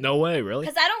because then No way, really?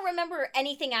 because I don't remember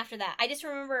anything after that. I just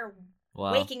remember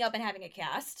Wow. waking up and having a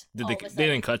cast. Did all they of a didn't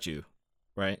sudden. cut you,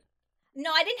 right?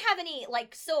 No, I didn't have any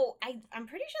like. So I'm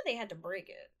pretty sure they had to break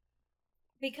it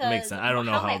because Makes sense. I don't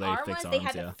know how my they arm fix was, they arms,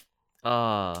 had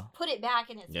yeah. to put it back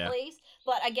in its Yeah. place.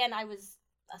 But again, I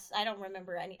don't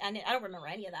remember any. I don't remember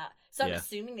any of that. So I'm Yeah.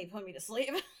 assuming they put me to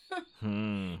sleep.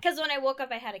 Hmm. Because when I woke up,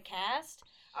 I had a cast,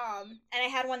 and I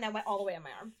had one that went all the way on my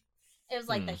arm. It was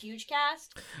like the huge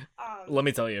cast. Let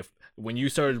me tell you, when you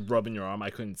started rubbing your arm, I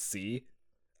couldn't see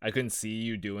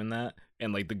you doing that,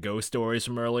 and like the ghost stories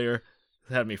from earlier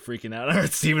had me freaking out. I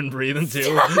heard Steven breathing too,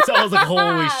 so I was like,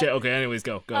 "Holy shit!" Okay, anyways,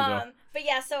 go. But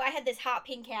yeah, so I had this hot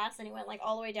pink cast, and it went like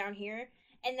all the way down here,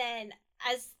 and then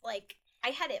as like I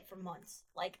had it for months.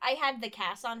 Like I had the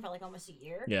cast on for like almost a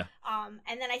year. Yeah.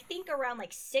 And then I think around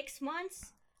like 6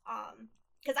 months,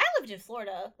 because I lived in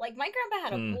Florida. Like my grandpa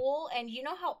had a pool, and you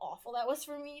know how awful that was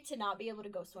for me to not be able to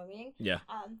go swimming. Yeah.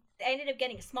 I ended up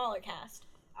getting a smaller cast.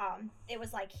 It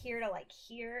was like here to like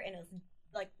here, and it was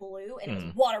like blue, and it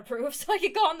was waterproof, so I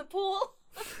could go in the pool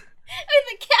with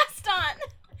the cast on.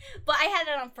 But I had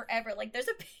it on forever. Like there's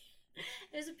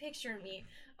a picture of me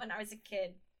when I was a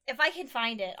kid. If I can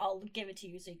find it, I'll give it to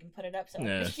you so you can put it up so you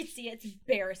can see it. It's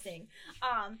embarrassing.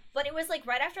 But it was like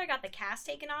right after I got the cast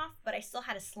taken off, but I still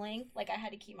had a sling. Like I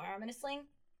had to keep my arm in a sling.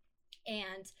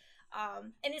 And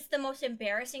it's the most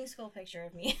embarrassing school picture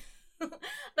of me.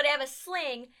 But I have a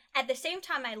sling. At the same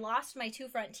time, I lost my 2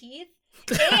 front teeth.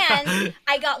 And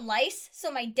I got lice,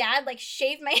 so my dad like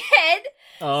shaved my head.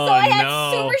 Oh, so I had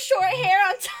no. super short hair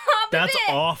on top That's of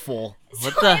it. awful.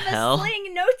 What So the I have hell? a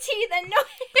sling, no teeth, and no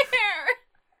hair.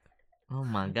 Oh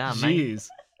my god, man. Jeez,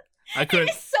 I couldn't.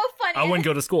 It's so funny. I wouldn't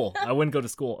go to school. I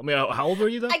mean, how old were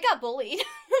you then? I got bullied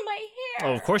for my hair.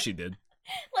 Oh, of course you did.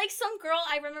 Like some girl,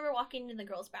 I remember walking into the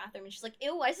girls' bathroom and she's like,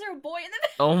 "Ew, why is there a boy in the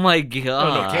bathroom?" Oh my no,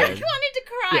 god. I kid. wanted to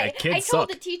cry. Yeah, kids I told suck.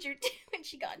 the teacher too, and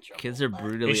she got in trouble. Kids are but-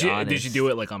 brutally honest. Did she do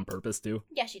it like on purpose too?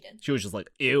 Yeah, she did. She was just like,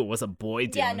 "Ew, what's a boy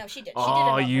doing?" Yeah, no, she did. She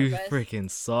Oh, did it on you purpose. freaking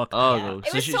suck. Oh, Yeah. It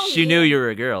so was so she knew mean. you were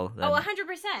a girl. Then. Oh, 100%.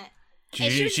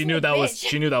 And she was She a knew little that was bitch.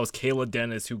 she knew that was Kayla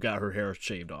Dennis who got her hair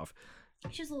shaved off.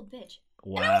 She was a little bitch.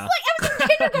 Wow. And I was in Oh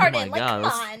kindergarten. my like,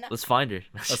 god, come on. let's find her.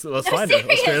 Let's No, find her.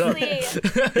 Let's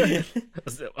seriously.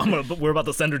 straight up. We're about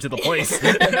to send her to the place.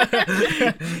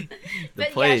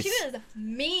 But place. yeah, she was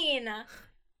mean.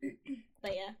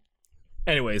 But yeah.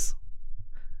 Anyways,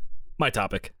 my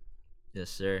topic. Yes,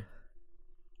 sir.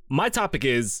 My topic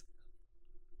is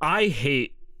I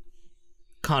hate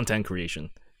content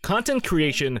creation. Content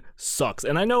creation sucks.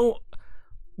 And I know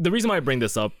the reason why I bring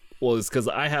this up was because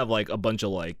I have like a bunch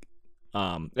of like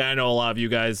and I know a lot of you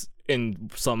guys in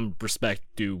some respect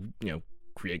do,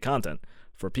 create content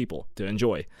for people to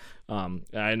enjoy.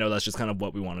 I know that's just kind of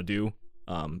what we want to do.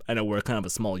 I know we're kind of a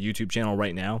small YouTube channel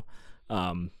right now.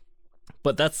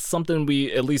 But that's something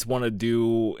we at least want to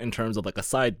do in terms of like a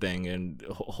side thing, and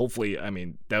hopefully, I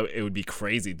mean, that it would be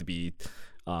crazy to be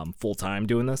full time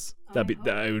doing this. That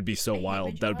would be so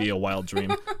wild. That would be a wild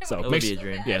dream. So That would be a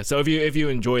dream. Yeah. So if you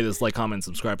enjoy this, like, comment,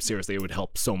 subscribe. Seriously, it would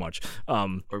help so much.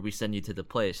 Or we send you to the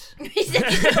place. We said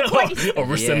to the place. Or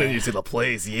we're Yeah. sending you to the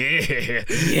place. Yeah.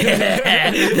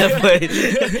 Yeah, the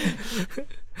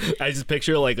place. I just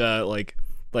picture like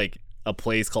a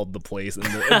place called The Place, and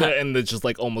and it's just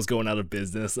like almost going out of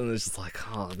business, and it's just like,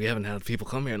 oh, we haven't had people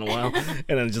come here in a while,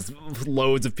 and then just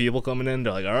loads of people coming in.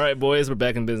 They're like, all right, boys, we're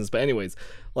back in business. But anyways,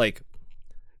 like,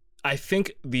 I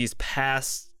think these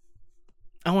past,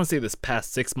 I want to say this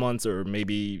past 6 months, or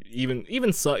maybe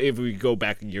even so, if we go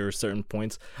back a year, certain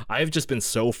points, I've just been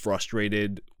so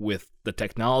frustrated with the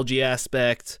technology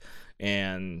aspect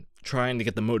and trying to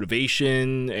get the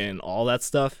motivation and all that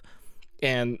stuff,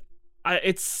 and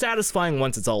it's satisfying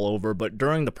once it's all over, but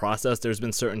during the process, there's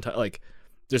been certain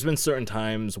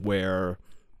times where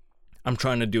I'm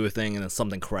trying to do a thing and then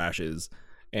something crashes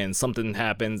and something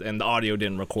happens and the audio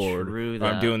didn't record. True Or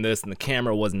I'm that. doing this and the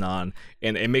camera wasn't on,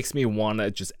 and it makes me want to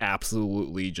just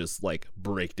absolutely just like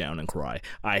break down and cry.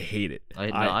 I hate it.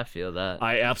 I feel that.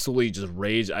 I absolutely just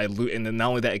rage. And then not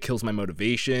only that, it kills my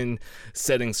motivation,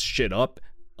 setting shit up.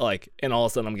 like, and all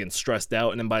of a sudden I'm getting stressed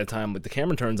out, and then by the time the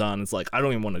camera turns on, it's like I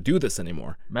don't even want to do this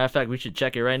anymore. Matter of fact, we should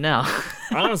check it right now.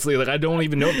 Honestly, like I don't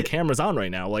even know if the camera's on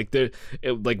right now. Like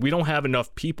like we don't have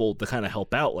enough people to kind of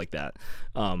help out like that.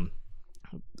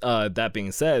 That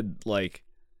being said, like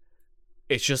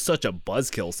it's just such a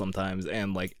buzzkill sometimes,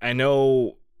 and like I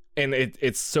know, and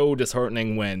it's so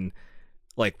disheartening when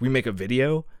like we make a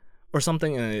video or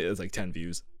something and it's like 10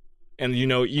 views. And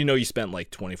you spent like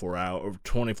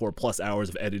 24 plus hours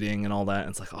of editing and all that. And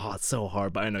it's like, oh, it's so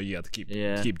hard, but I know you have to keep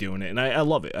doing it. And I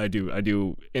love it. I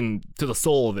do, and to the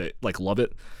soul of it, like love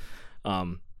it.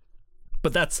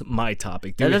 But that's my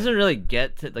topic. That doesn't really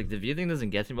get to, like, the view thing doesn't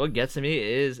get to me. What gets to me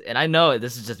is, and I know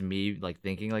this is just me like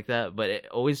thinking like that, but I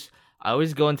always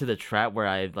go into the trap where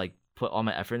I like put all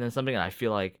my effort into something, and I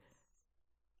feel like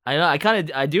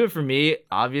I do it for me,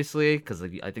 obviously, because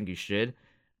like I think you should.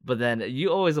 But then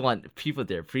you always want people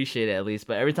to appreciate it at least.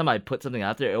 But every time I put something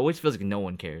out there, it always feels like no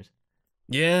one cares.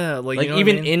 Yeah, like you know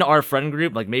even what I mean? in our friend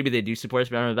group, like maybe they do support us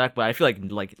behind my back, but I feel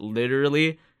like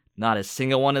literally not a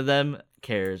single one of them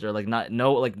cares, or like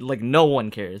no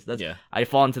one cares. That's I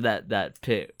fall into that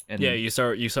pit. And you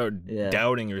start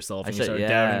doubting yourself, and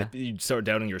you start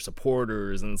doubting your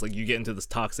supporters, and it's like you get into this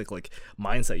toxic like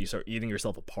mindset. You start eating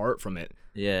yourself apart from it.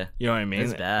 Yeah, you know what I mean?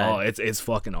 It's bad. Oh, it's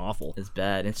fucking awful. It's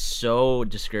bad. It's so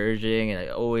discouraging, and I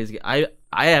always I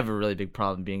have a really big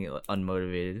problem being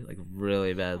unmotivated, like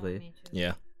really badly.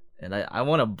 Yeah, and I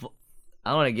want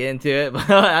to get into it, but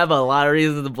I have a lot of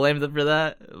reasons to blame them for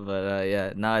that.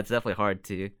 But no, it's definitely hard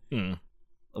to.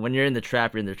 When you're in the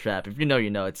trap, you're in the trap. If you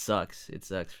know, it sucks. It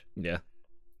sucks. Yeah.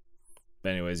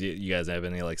 But anyways, you guys have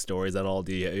any like stories at all?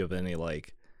 Do you have any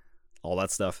like all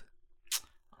that stuff?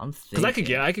 I'm thinking. Because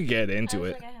I could get into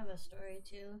it. I have a story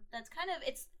too. That's kind of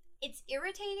it's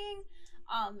irritating.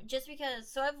 Just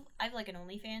because I've like an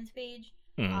OnlyFans page.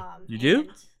 You do?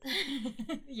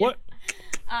 What?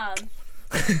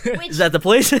 Which, is that the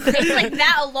place? It's like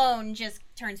that alone just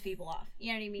turns people off.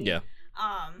 You know what I mean? Yeah.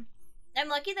 I'm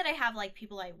lucky that I have like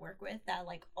people I work with that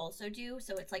like also do,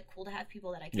 so it's like cool to have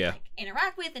people that I can like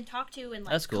interact with and talk to and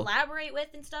like collaborate with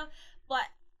and stuff. But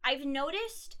I've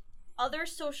noticed other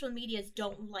social medias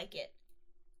don't like it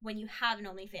when you have an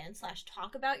OnlyFans /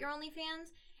 talk about your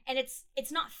OnlyFans, and it's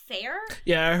not fair.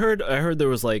 Yeah, I heard there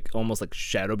was like almost like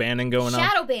shadow banning going on.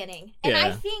 Shadow banning, and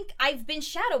I think I've been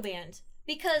shadow banned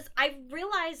because I've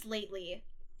realized lately,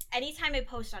 anytime I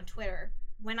post on Twitter,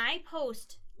 when I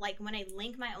post. Like, when I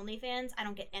link my OnlyFans, I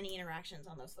don't get any interactions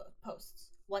on those posts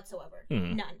whatsoever.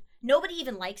 None. Nobody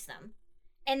even likes them.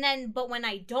 And then, but when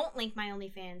I don't link my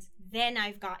OnlyFans, then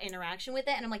I've got interaction with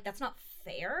it. And I'm like, that's not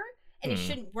fair. And it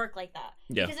shouldn't work like that.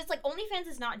 Yeah. Because it's like, OnlyFans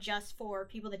is not just for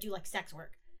people that do, like, sex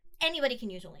work. Anybody can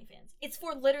use OnlyFans. It's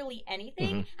for literally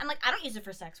anything. I'm like, I don't use it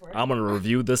for sex work. I'm going to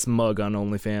review this mug on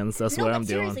OnlyFans. That's what I'm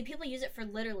doing. Seriously, people use it for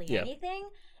literally anything.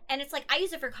 And it's like, I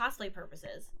use it for cosplay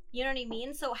purposes. You know what I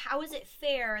mean? So how is it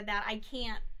fair that I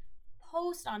can't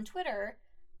post on Twitter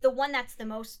the one that's the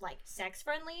most, like,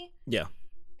 sex-friendly? Yeah.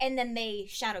 And then they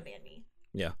shadow ban me.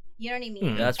 Yeah. You know what I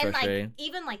mean? That's and frustrating. like,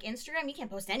 even, like, Instagram, you can't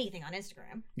post anything on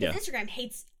Instagram. Because Instagram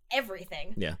hates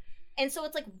everything. Yeah. And so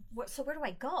it's like, so where do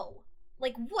I go?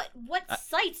 Like, what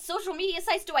sites, social media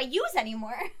sites do I use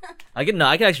anymore? I can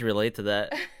actually relate to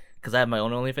that. Because I have my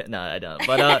own OnlyFans. No, I don't.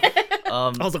 But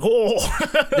I was like, oh.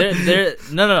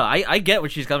 No. I get where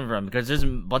she's coming from, because there's a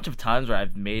bunch of times where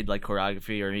I've made like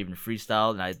choreography or even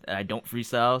freestyle, and I don't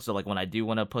freestyle. So like when I do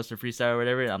want to post a freestyle or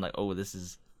whatever, I'm like, oh, this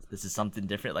is something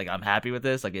different. Like I'm happy with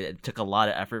this. Like it took a lot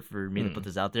of effort for me to put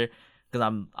this out there, because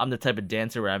I'm the type of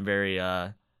dancer where I'm very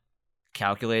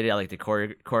calculated. I like to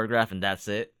choreograph, and that's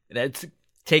it. And it's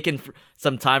taken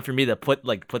some time for me to put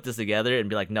this together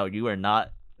and be like, no, you are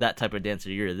not that type of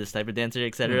dancer, you're this type of dancer,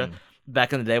 etc.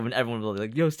 Back in the day when everyone was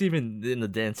like, yo, Steven, in the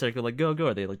dance circle, like, go,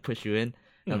 or they like push you in.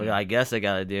 And I'm like, I guess I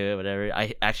gotta do it, whatever.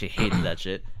 I actually hated that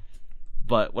shit.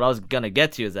 But what I was gonna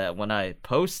get to is that when I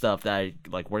post stuff that I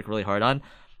like work really hard on,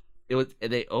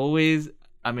 they always,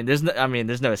 there's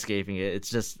no escaping it.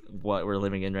 It's just what we're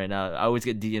living in right now. I always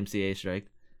get DMCA strike,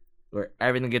 where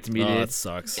everything gets muted. Oh, that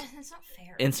sucks. That's not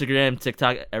fair. Instagram,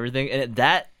 TikTok, everything, and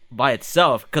that by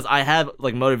itself, because I have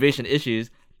like motivation issues,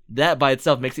 that by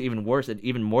itself makes it even worse and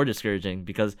even more discouraging,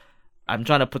 because I'm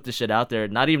trying to put this shit out there,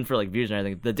 not even for like views or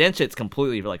anything. The dance shit's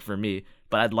completely like for me,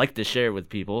 but I'd like to share it with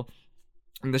people.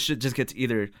 And this shit just gets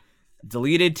either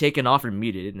deleted, taken off, or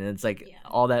muted, and it's like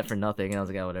all that for nothing. And I was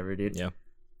like, oh, whatever, dude. Yeah.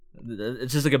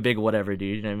 It's just like a big whatever,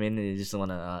 dude. You know what I mean? And you just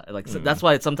want to so that's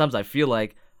why sometimes I feel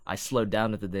like I slowed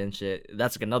down with the dance shit.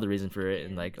 That's like another reason for it,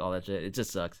 and like all that shit. It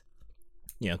just sucks.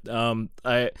 Yeah.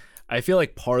 I feel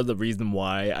like part of the reason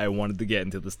why I wanted to get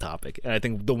into this topic, and I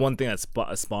think the one thing that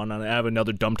spawned on it, I have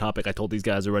another dumb topic. I told these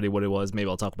guys already what it was. Maybe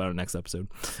I'll talk about it next episode.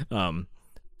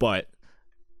 But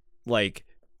like,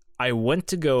 I went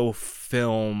to go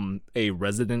film a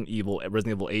Resident Evil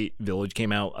 8 Village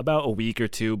came out about a week or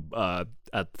two at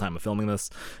the time of filming this,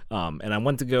 and I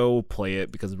went to go play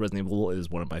it because Resident Evil is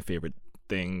one of my favorite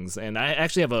things, and I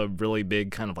actually have a really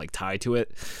big kind of like tie to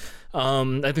it.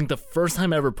 I think the first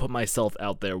time I ever put myself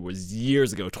out there was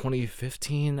years ago.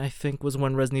 2015, I think, was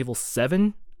when Resident Evil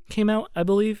 7 came out, I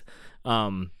believe.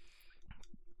 I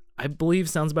believe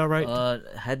sounds about right.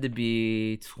 Had to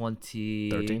be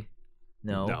 2013.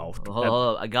 No. Hold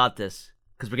on, I got this.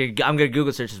 Because I'm gonna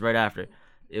Google search this right after.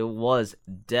 It was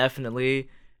definitely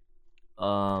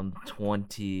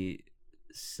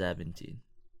 2017.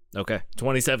 Okay,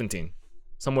 2017.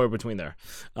 Somewhere between there.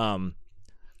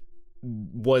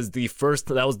 Was the first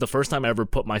time I ever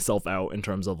put myself out in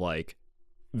terms of like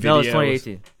videos. No, it's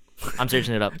 2018. I'm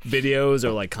searching it up. Videos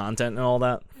or like content and all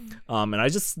that. And I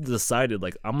just decided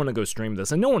like I'm gonna go stream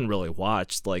this, and no one really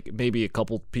watched, like maybe a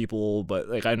couple people, but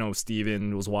like I know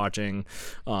Steven was watching,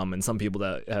 and some people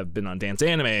that have been on Dance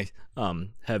Anime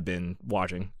have been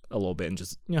watching a little bit and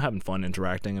just, you know, having fun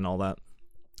interacting and all that.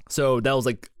 So that was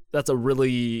like, that's a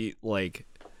really like,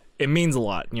 it means a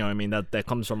lot, you know what I mean? That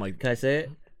comes from like, Can I say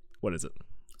it? What is it?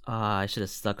 I should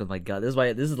have stuck with my gut. This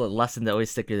is the lesson that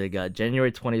always stick with the gut.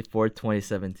 January 24th,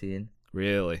 2017.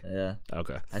 Really? Yeah.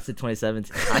 Okay. I said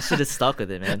 2017. I should have stuck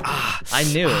with it, man. I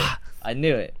knew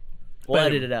it. We'll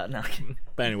edit it out now.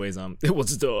 But anyways, it was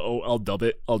just I'll dub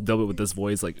it with this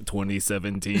voice, like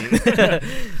 2017.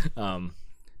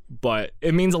 But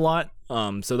it means a lot.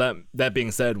 So that being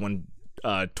said, when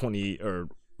I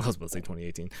was about to say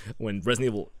 2018, when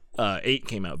Resident Evil 8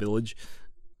 came out, Village,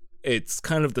 it's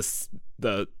kind of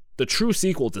the true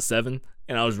sequel to 7,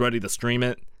 and I was ready to stream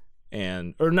it,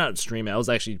 or not stream it. I was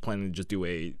actually planning to just do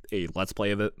a let's play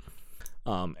of it,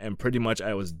 and pretty much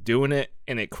I was doing it,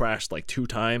 and it crashed like 2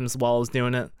 times while I was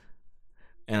doing it,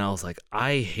 and I was like,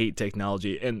 I hate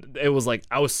technology, and it was like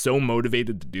I was so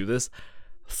motivated to do this.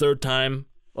 3rd time,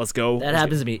 let's go. That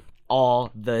happens to me all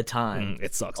the time.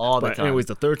 It sucks. All the time. Anyways,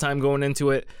 the 3rd time going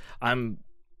into it, I'm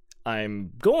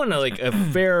going to like a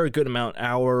fair good amount,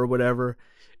 hour or whatever,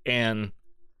 and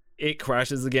it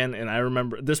crashes again. And I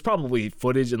remember there's probably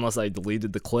footage unless I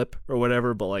deleted the clip or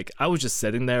whatever, but like I was just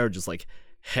sitting there just like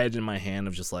head in my hand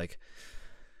of just like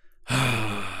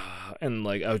and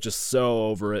like I was just so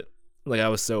over it. Like I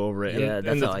was so over it. Yeah,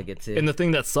 that's how I get too. And the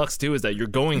thing that sucks too is that you're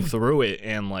going through it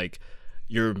and like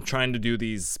you're trying to do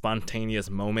these spontaneous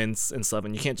moments and stuff,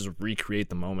 and you can't just recreate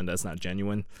the moment. That's not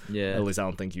genuine. Yeah. At least I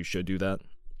don't think you should do that.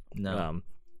 No.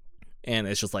 And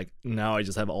it's just like now I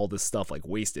just have all this stuff like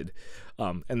wasted,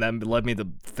 and that led me to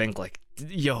think like,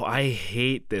 yo, I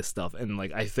hate this stuff, and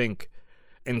like I think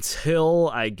until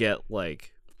I get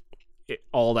like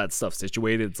all that stuff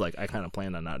situated, it's like I kind of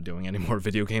plan on not doing any more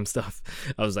video game stuff.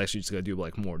 I was actually just gonna do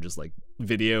like more just like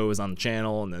videos on the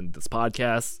channel and then this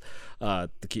podcast to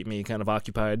keep me kind of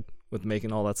occupied with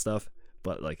making all that stuff.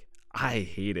 But like I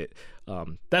hate it.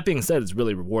 That being said, it's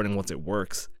really rewarding once it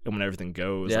works and when everything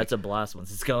goes. Yeah, like, it's a blast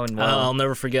once it's going well. I'll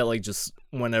never forget like just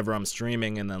whenever I'm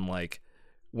streaming and then like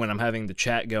when I'm having the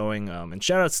chat going. And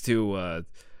shout outs to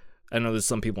I know there's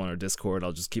some people on our Discord.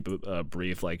 I'll just keep it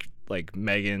brief, like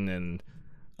Megan and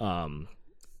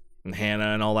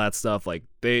Hannah and all that stuff. Like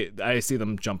I see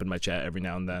them jump in my chat every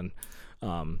now and then,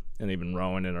 and even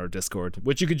Rowan in our Discord,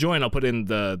 which you could join. I'll put in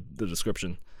the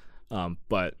description.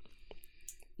 But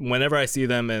whenever I see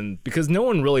them, and because no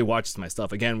one really watches my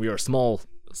stuff, again, we are a small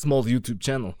YouTube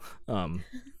channel,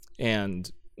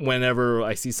 and whenever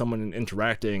I see someone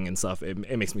interacting and stuff,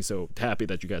 it makes me so happy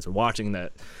that you guys are watching,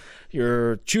 that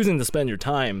you're choosing to spend your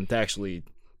time to actually,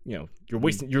 you know,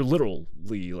 you're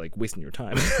literally like wasting your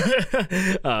time,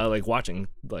 like watching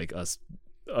like us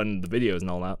on the videos and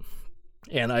all that.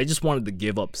 And I just wanted to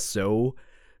give up so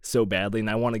badly, and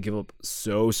I want to give up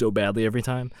so badly every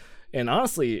time. And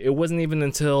honestly, it wasn't even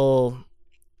until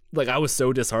like I was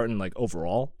so disheartened, like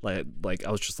overall, like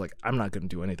I was just like, I'm not gonna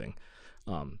do anything.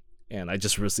 And I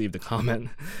just received a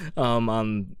comment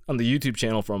on the YouTube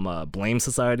channel from Blame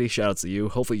Society. Shout out to you.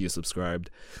 Hopefully you subscribed.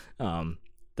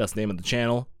 That's the name of the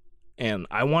channel. And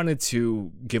I wanted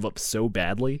to give up so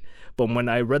badly, but when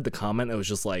I read the comment, it was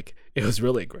just like, it was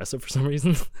really aggressive for some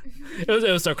reason. It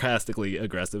was sarcastically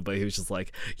aggressive, but he was just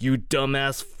like, you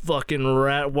dumbass fucking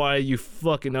rat, why you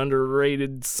fucking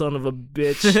underrated son of a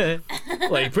bitch.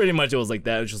 Like pretty much it was like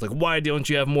that. It was just like, why don't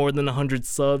you have more than 100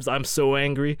 subs? I'm so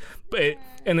angry. But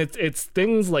it's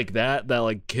things like that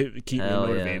like keep me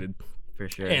motivated. Yeah, for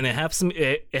sure. And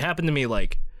it happened to me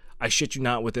like I shit you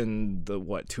not, within the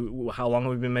how long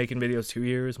have we been making videos? 2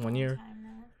 years, 1 year,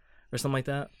 or something like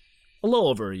that. A little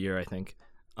over a year, I think.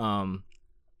 And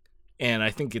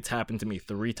I think it's happened to me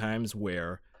 3 times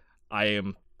where I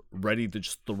am ready to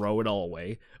just throw it all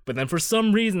away, but then for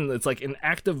some reason it's like an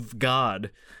act of God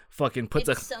fucking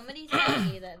puts somebody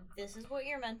telling you that this is what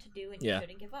you're meant to do and you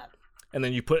shouldn't give up. And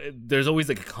then there's always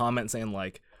like a comment saying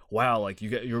like, wow, like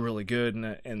you're really good,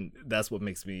 and that's what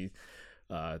makes me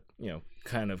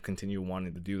kind of continue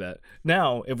wanting to do that.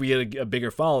 Now, if we get a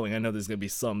bigger following, I know there's gonna be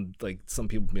some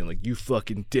people being like, "You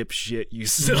fucking dipshit, you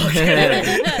suck,"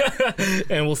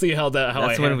 and we'll see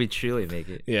that's when we truly make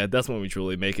it. Yeah, that's when we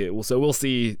truly make it. So we'll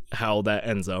see how that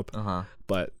ends up.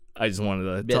 But I just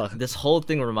wanted to talk. This whole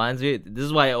thing reminds me. This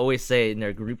is why I always say in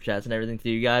our group chats and everything to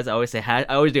you guys. I always say I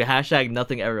always do hashtag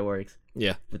nothing ever works.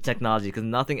 Yeah, with technology, because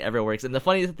nothing ever works. And the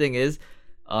funny thing is,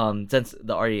 since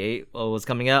the RE8 was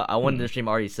coming out, I wanted to stream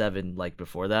RE7 like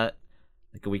before that,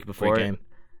 like a week before. Great game.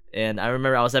 And I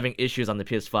remember I was having issues on the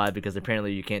PS5 because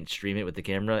apparently you can't stream it with the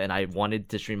camera, and I wanted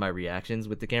to stream my reactions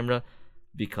with the camera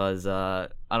because I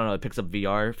don't know, it picks up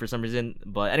VR for some reason.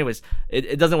 But anyways,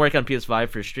 it doesn't work on PS5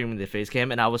 for streaming the face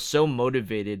cam, and I was so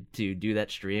motivated to do that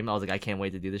stream. I was like, I can't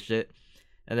wait to do this shit.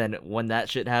 And then when that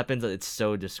shit happens, it's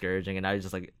so discouraging, and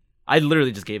I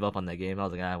literally just gave up on that game. I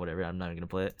was like, whatever, I'm not even gonna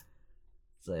play it.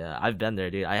 So yeah, I've been there,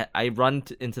 dude. I run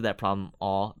into that problem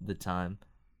all the time.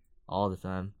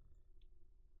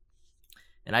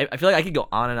 And I feel like I could go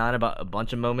on and on about a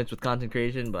bunch of moments with content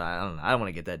creation, but I don't want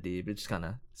to get that deep. It's just kind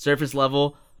of surface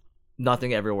level.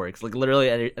 Nothing ever works. Like literally,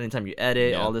 anytime you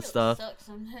edit, all this stuff,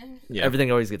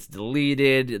 everything always gets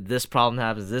deleted. This problem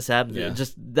happens. This happens. Yeah.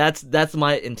 Just that's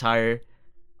my entire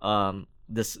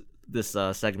this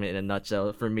segment in a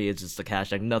nutshell. For me, it's just like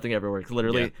hashtag nothing ever works.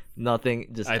 Literally, nothing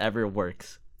just ever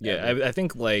works. Yeah, ever. I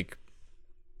think like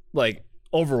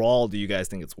overall, do you guys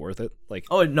think it's worth it? Like,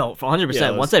 oh no, for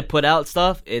 100%. Once I put out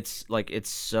stuff, it's like it's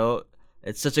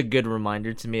such a good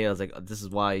reminder to me. I was like, this is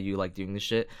why you like doing this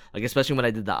shit. Like especially when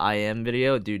I did the IM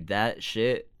video, dude. That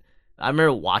shit. I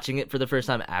remember watching it for the first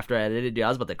time after I edited it, dude. I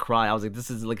was about to cry. I was like, this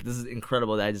is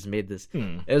incredible that I just made this.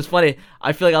 It was funny.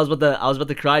 I feel like I was about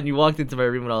to cry, and you walked into my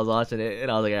room when I was watching it, and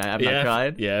I was like, I'm not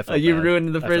crying. Yeah, I felt you bad.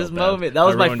 ruined the first moment. That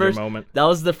was my first moment. That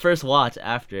was the first watch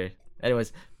after.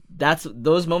 Anyways, that's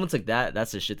those moments like that.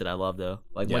 That's the shit that I love though.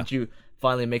 Like once you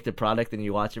finally make the product and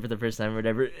you watch it for the first time or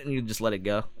whatever, and you just let it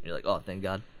go. You're like, oh, thank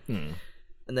God. And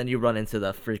then you run into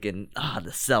the freaking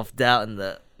the self doubt and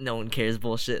the no one cares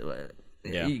bullshit.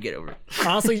 Yeah, you get over it.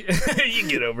 Honestly, you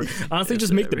get over it. Honestly,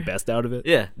 just make the best out of it.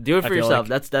 Yeah, do it for yourself.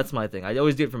 Like... That's my thing. I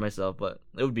always do it for myself, but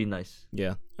it would be nice.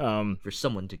 Yeah. For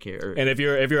someone to care. And if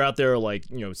you're out there like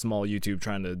small YouTube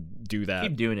trying to do that,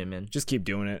 keep doing it, man. Just keep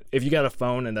doing it. If you got a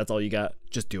phone and that's all you got,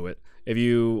 just do it. If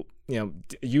you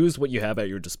use what you have at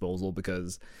your disposal,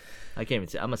 because I can't even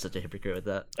say I'm such a hypocrite with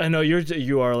that. I know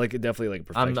you are like definitely like a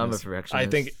perfectionist. I'm a perfectionist. I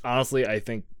think honestly,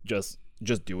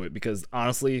 just do it, because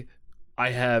honestly, I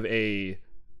have a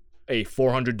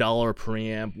 $400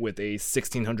 preamp with a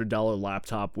 $1,600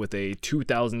 laptop with a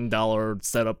 $2,000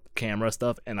 setup camera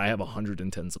stuff, and I have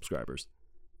 110 subscribers,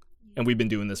 and we've been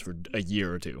doing this for a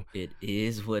year or two. It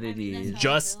is what it is.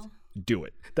 Just do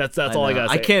it. That's all I gotta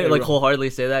say. I can't like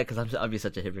wholeheartedly say that because I'll be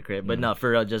such a hypocrite. But no,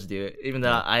 for real, just do it. Even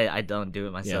though I don't do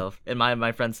it myself, and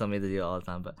my friends tell me to do it all the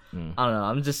time. But I don't know.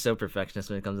 I'm just so perfectionist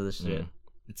when it comes to this shit.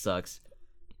 It sucks.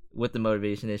 With the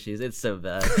motivation issues, it's so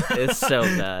bad. It's so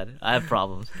bad. I have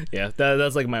problems. Yeah,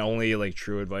 that's like my only like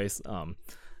true advice.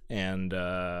 And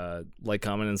like,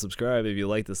 comment, and subscribe if you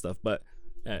like this stuff. But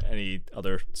any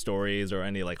other stories or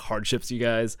any like hardships you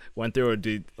guys went through, or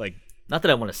do like? Not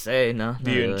that I want to say. No.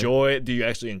 Do you enjoy? Do you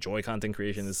actually enjoy content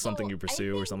creation? Is something you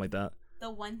pursue or something like that? The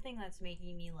one thing that's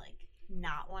making me like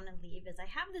not want to leave is I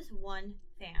have this one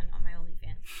fan on my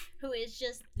OnlyFans who is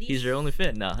just He's your only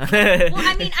fan? No. Well,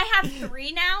 I mean, I have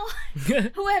 3 now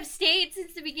who have stayed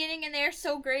since the beginning, and they're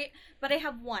so great, but I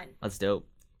have one. That's dope.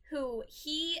 Who,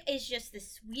 he is just the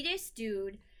sweetest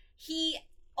dude. He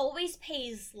always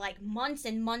pays like months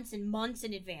and months and months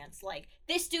in advance. Like,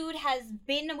 this dude has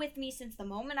been with me since the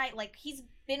moment he's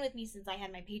been with me since I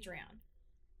had my Patreon.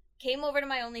 Came over to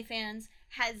my OnlyFans,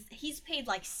 he's paid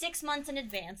like 6 months in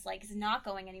advance, like he's not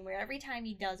going anywhere. Every time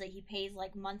he does it, he pays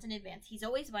like months in advance. He's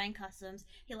always buying customs.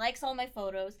 He likes all my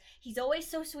photos. He's always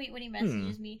so sweet when he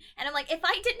messages me. And I'm like, if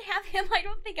I didn't have him, I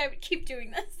don't think I would keep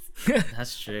doing this.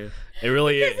 That's true. It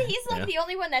really is. Because he's like the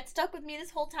only one that stuck with me this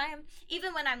whole time.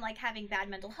 Even when I'm like having bad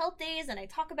mental health days, and I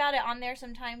talk about it on there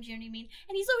sometimes, you know what I mean?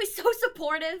 And he's always so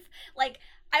supportive. Like,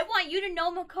 I want you to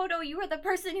know, Makoto, you are the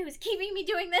person who's keeping me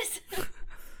doing this.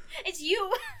 It's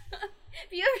you.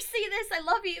 If you ever see this, I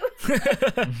love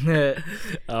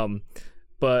you.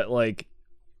 But like,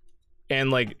 and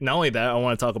like, not only that, I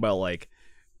want to talk about like,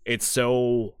 it's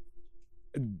so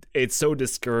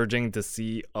discouraging to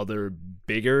see other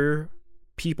bigger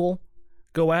people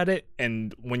go at it,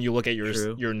 and when you look at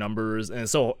your numbers, and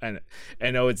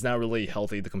I know it's not really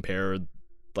healthy to compare,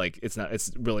 like it's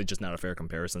really just not a fair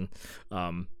comparison,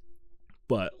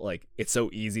 but like it's so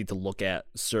easy to look at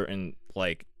certain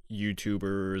like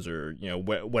YouTubers or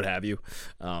what have you,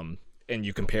 and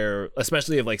you compare,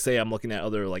 especially if like say I'm looking at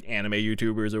other like anime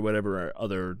YouTubers or whatever, or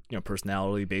other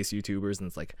personality based YouTubers, and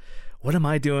it's like, what am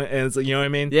I doing? And it's like, you know what I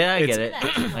mean? Yeah, I get it.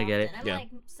 I get it.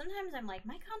 Sometimes I'm like,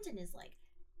 my content is like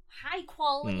high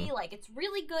quality, like it's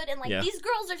really good, and like these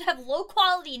girls have low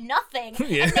quality nothing,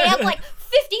 and they have like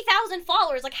 50,000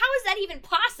 followers. Like, how is that even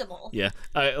possible? Yeah,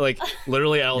 I like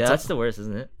literally. That's the worst,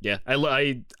 isn't it? Yeah,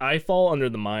 I fall under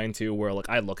the mind too, where like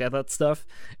I look at that stuff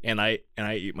and I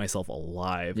eat myself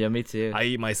alive. Yeah, me too. I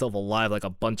eat myself alive like a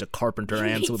bunch of carpenter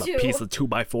ants with a piece of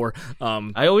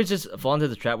 2x4. I always just fall into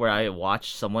the trap where I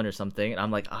watch someone or something, and I'm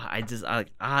like,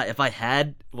 if I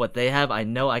had what they have, I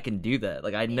know I can do that.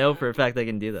 Like I know for a fact I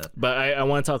can do that. But I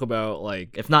want to talk about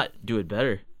like, if not, do it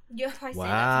better.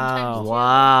 Wow.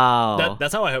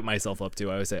 That's how I hype myself up too.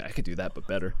 I always say I could do that but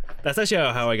better. That's actually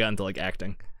how I got into like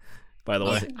acting, by the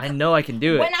way. I know I can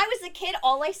do it. When I was a kid,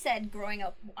 all I said growing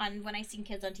up when I seen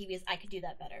kids on TV is I could do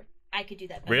that better. I could do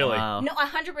that better. Really? Wow. No,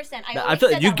 100%. I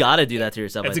feel like you gotta do that to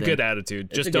yourself. It's a good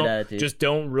attitude. Just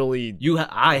don't really.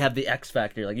 I have the X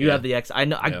factor. Like you have the X. I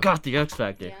know. I got the X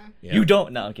factor. Yeah. You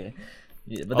don't. No, okay.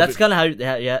 Yeah, but that's kind of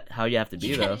how you have to be,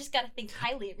 you though. You just gotta think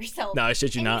highly of yourself. No, I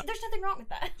shit you not. There's nothing wrong with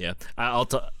that. Yeah,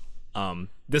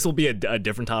 this will be a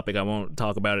different topic. I won't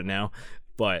talk about it now,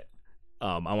 but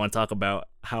I want to talk about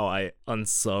how I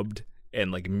unsubbed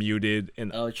and like muted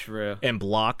and and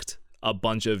blocked a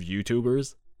bunch of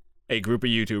YouTubers, a group of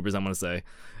YouTubers. I'm gonna say.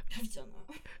 I've done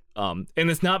that. And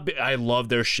it's not. I love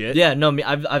their shit. Yeah, no,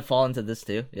 I've fallen into this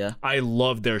too. Yeah, I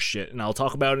love their shit, and I'll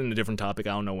talk about it in a different topic.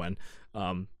 I don't know when.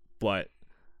 But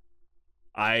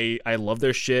I love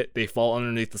their shit. They fall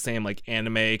underneath the same like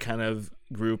anime kind of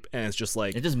group, and it's just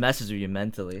like it just messes with you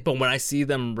mentally. But when I see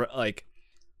them like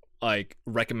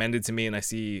recommended to me, and I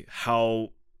see how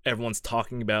everyone's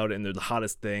talking about it, and they're the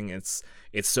hottest thing, it's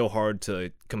so hard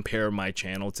to compare my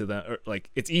channel to them. Or, like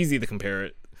it's easy to compare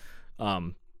it,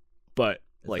 but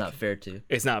like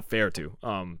it's not fair to.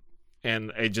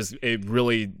 And it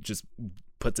really just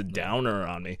puts a downer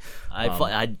on me. I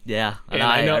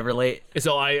relate.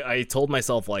 So I told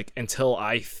myself like until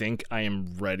I think I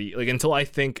am ready, like until I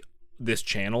think this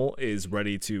channel is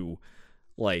ready to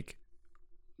like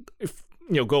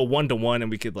go 1-to-1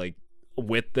 and we could like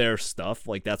with their stuff,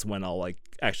 like that's when I'll like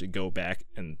actually go back.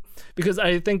 And because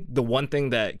I think the one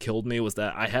thing that killed me was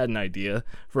that I had an idea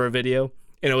for a video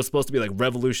and it was supposed to be like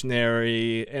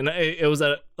revolutionary, and it was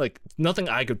like nothing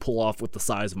I could pull off with the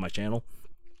size of my channel.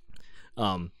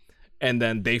 And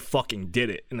then they fucking did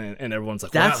it, and everyone's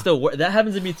like, "That's wow. That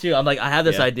happens to me too." I'm like, I have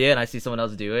this idea, and I see someone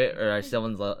else do it, or I see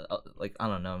someone's like, I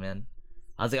don't know, man.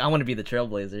 I was like, I want to be the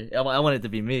trailblazer. I want it to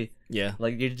be me. Yeah,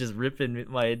 like you're just ripping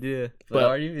my idea. But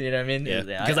are you? You know what I mean? Yeah,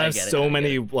 because I have so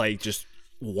many like just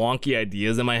wonky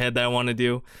ideas in my head that I want to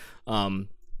do, and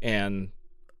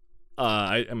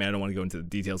I mean I don't want to go into the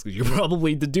details because you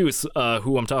probably deduce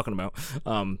who I'm talking about.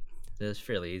 It's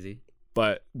fairly easy.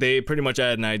 But they pretty much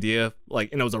had an idea,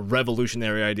 like, and it was a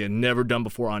revolutionary idea, never done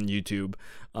before on YouTube.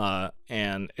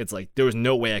 And it's like there was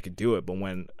no way I could do it. But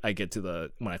when I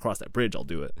cross that bridge, I'll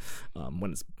do it.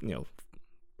 When it's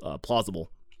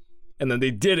plausible. And then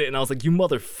they did it, and I was like, "You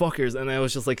motherfuckers!" And it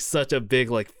was just like such a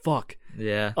big like fuck.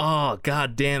 Yeah. Oh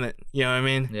god damn it! You know what I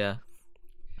mean? Yeah.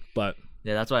 But.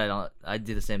 Yeah, that's why I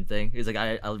do the same thing. It's like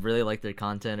I really like their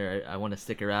content, or I want to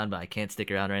stick around, but I can't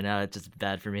stick around right now. It's just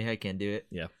bad for me. I can't do it.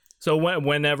 Yeah. So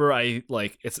whenever I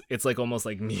like, it's like almost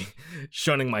like me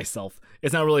shunning myself.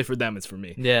 It's not really for them; it's for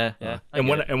me. Yeah. And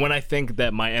when I think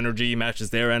that my energy matches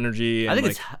their energy, and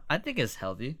I think it's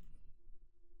healthy.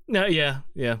 No, yeah.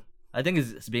 I think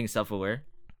it's being self-aware.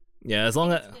 Yeah, as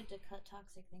long as it's good to cut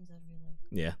toxic things out of your life.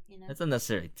 Yeah. That's not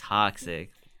necessarily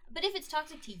toxic. But if it's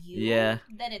toxic to you,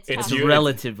 then it's toxic.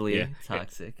 Relatively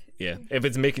toxic. Yeah, if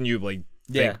it's making you like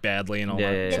think badly and all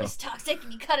that. Then it's toxic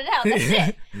and you cut it out. That's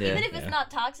it. Even if it's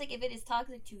not toxic, if it is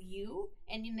toxic to you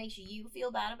and it makes you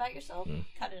feel bad about yourself,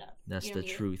 cut it out. That's the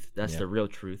truth. That's the real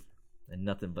truth. And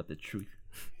nothing but the truth.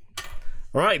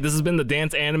 All right, this has been the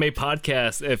Dance Anime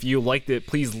Podcast. If you liked it,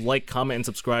 please like, comment, and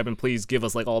subscribe, and please give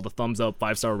us like all the thumbs up,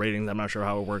 5-star ratings. I'm not sure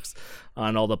how it works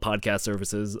on all the podcast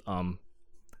services.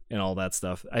 and all that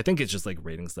stuff. I think it's just like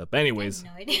rating stuff. But anyways, I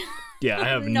have no idea. yeah, I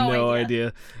have No no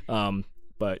idea.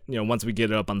 But once we get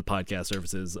it up on the podcast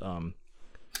services,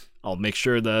 I'll make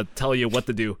sure to tell you what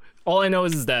to do. All I know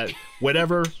is that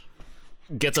whatever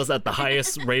gets us at the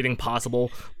highest rating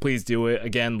possible, please do it.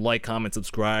 Again, like, comment,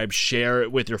 subscribe, share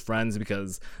it with your friends,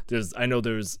 because I know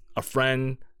there's a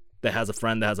friend that has a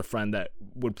friend that has a friend that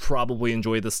would probably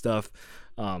enjoy this stuff.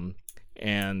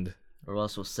 And Or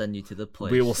else we'll send you to the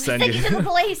place. we will send you to the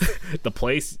place. the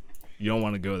place. You don't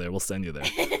want to go there. We'll send you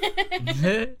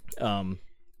there.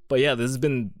 But yeah, this has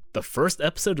been the first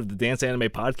episode of the Dance Anime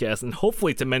Podcast, and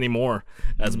hopefully to many more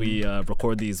as we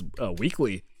record these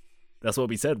weekly. That's what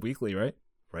we said, weekly, right?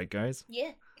 Right, guys?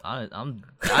 Yeah. I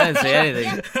didn't say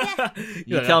anything.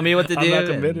 You tell me what to do. I'm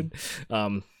not committed.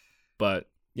 But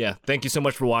yeah, thank you so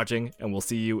much for watching, and we'll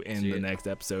see you in the next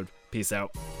episode. Peace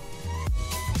out. "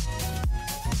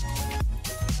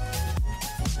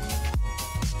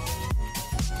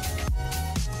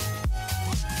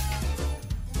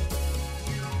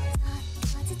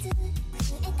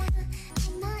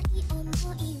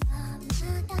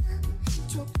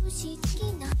し